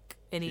just like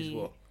any. She's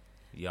what?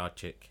 Yard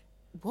chick.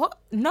 What?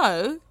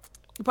 No.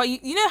 But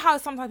you know how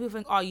sometimes people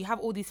think, oh, you have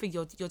all these things,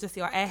 you're just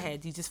your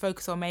airhead. You just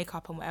focus on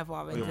makeup and whatever.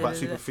 And You're da, quite da,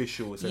 da, da.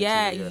 superficial. Essentially.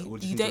 Yeah, Or you just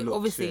don't. need the looks,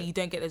 Obviously, yeah. you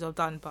don't get the job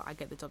done, but I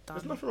get the job done.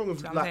 There's nothing wrong with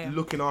Do you know what I'm like saying?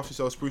 looking after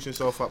yourself, sprucing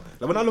yourself up.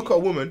 Like when I look at a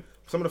woman,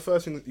 some of the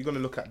first things you're gonna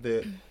look at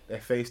their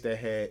face, their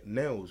hair,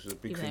 nails. Is a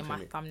big Even thing though for my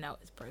me. thumbnail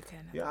is broken.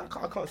 Yeah,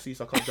 I can't see,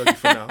 so I can't judge you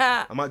for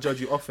now. I might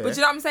judge you off air. But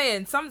you know what I'm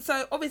saying?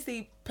 So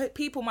obviously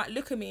people might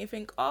look at me and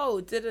think,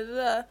 oh, da da da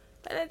da.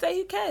 But then say,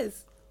 who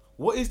cares?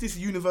 What is this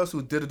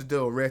universal da-da-da-da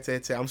or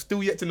rare-tear-tear? I'm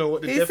still yet to know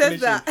what the Who said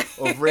definition that?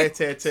 of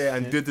rare-tear-tear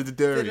and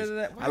da-da-da-da is.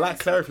 Da-da-da-da. I like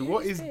clarity.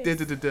 What is this?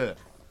 da-da-da-da?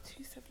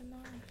 279.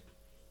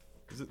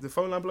 Is it the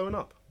phone line blowing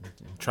up?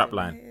 Trap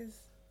line. It is.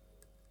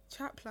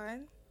 Trap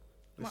line.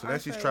 Listen, My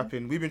this is iPhone.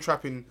 trapping. We've been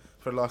trapping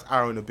for the last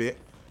hour and a bit.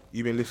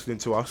 You've been listening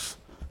to us.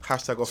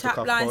 Hashtag off the Trap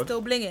cuff line pod.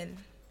 still blinging.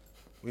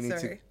 We need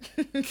Sorry.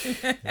 to.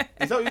 Is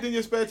that what you do in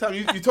your spare time?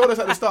 You told us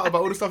at the start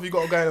about all the stuff you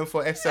got going on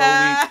for SL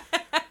week.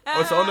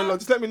 Also, on the log,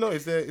 just let me know.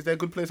 Is there a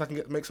good place I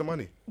can make some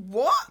money?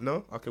 What?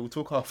 No? Okay, we'll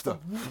talk after.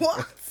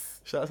 What?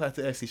 Shout out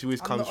to Essie. She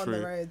always I'm comes not on the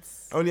through.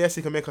 roads. Only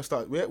Essie can make us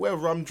start. We're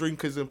rum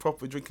drinkers and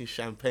proper drinking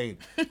champagne.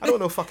 I don't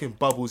want no fucking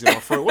bubbles in my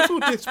throat. What's all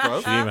this, bro?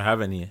 She didn't even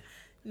have any.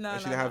 No,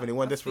 She didn't have any.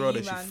 One That's for desperado,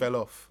 you, she man. fell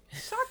off.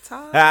 Shut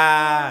up.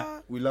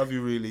 Ah. We love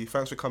you, really.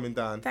 Thanks for coming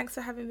down. Thanks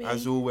for having me.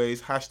 As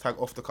always,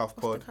 hashtag off the cuff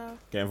Off pod. the cuff.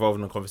 Get involved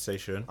in the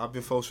conversation. I've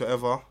been false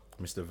forever.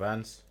 Mr.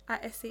 Vance.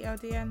 At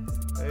SCLDN.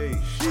 Hey,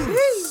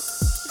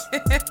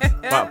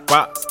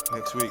 But.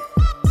 next week.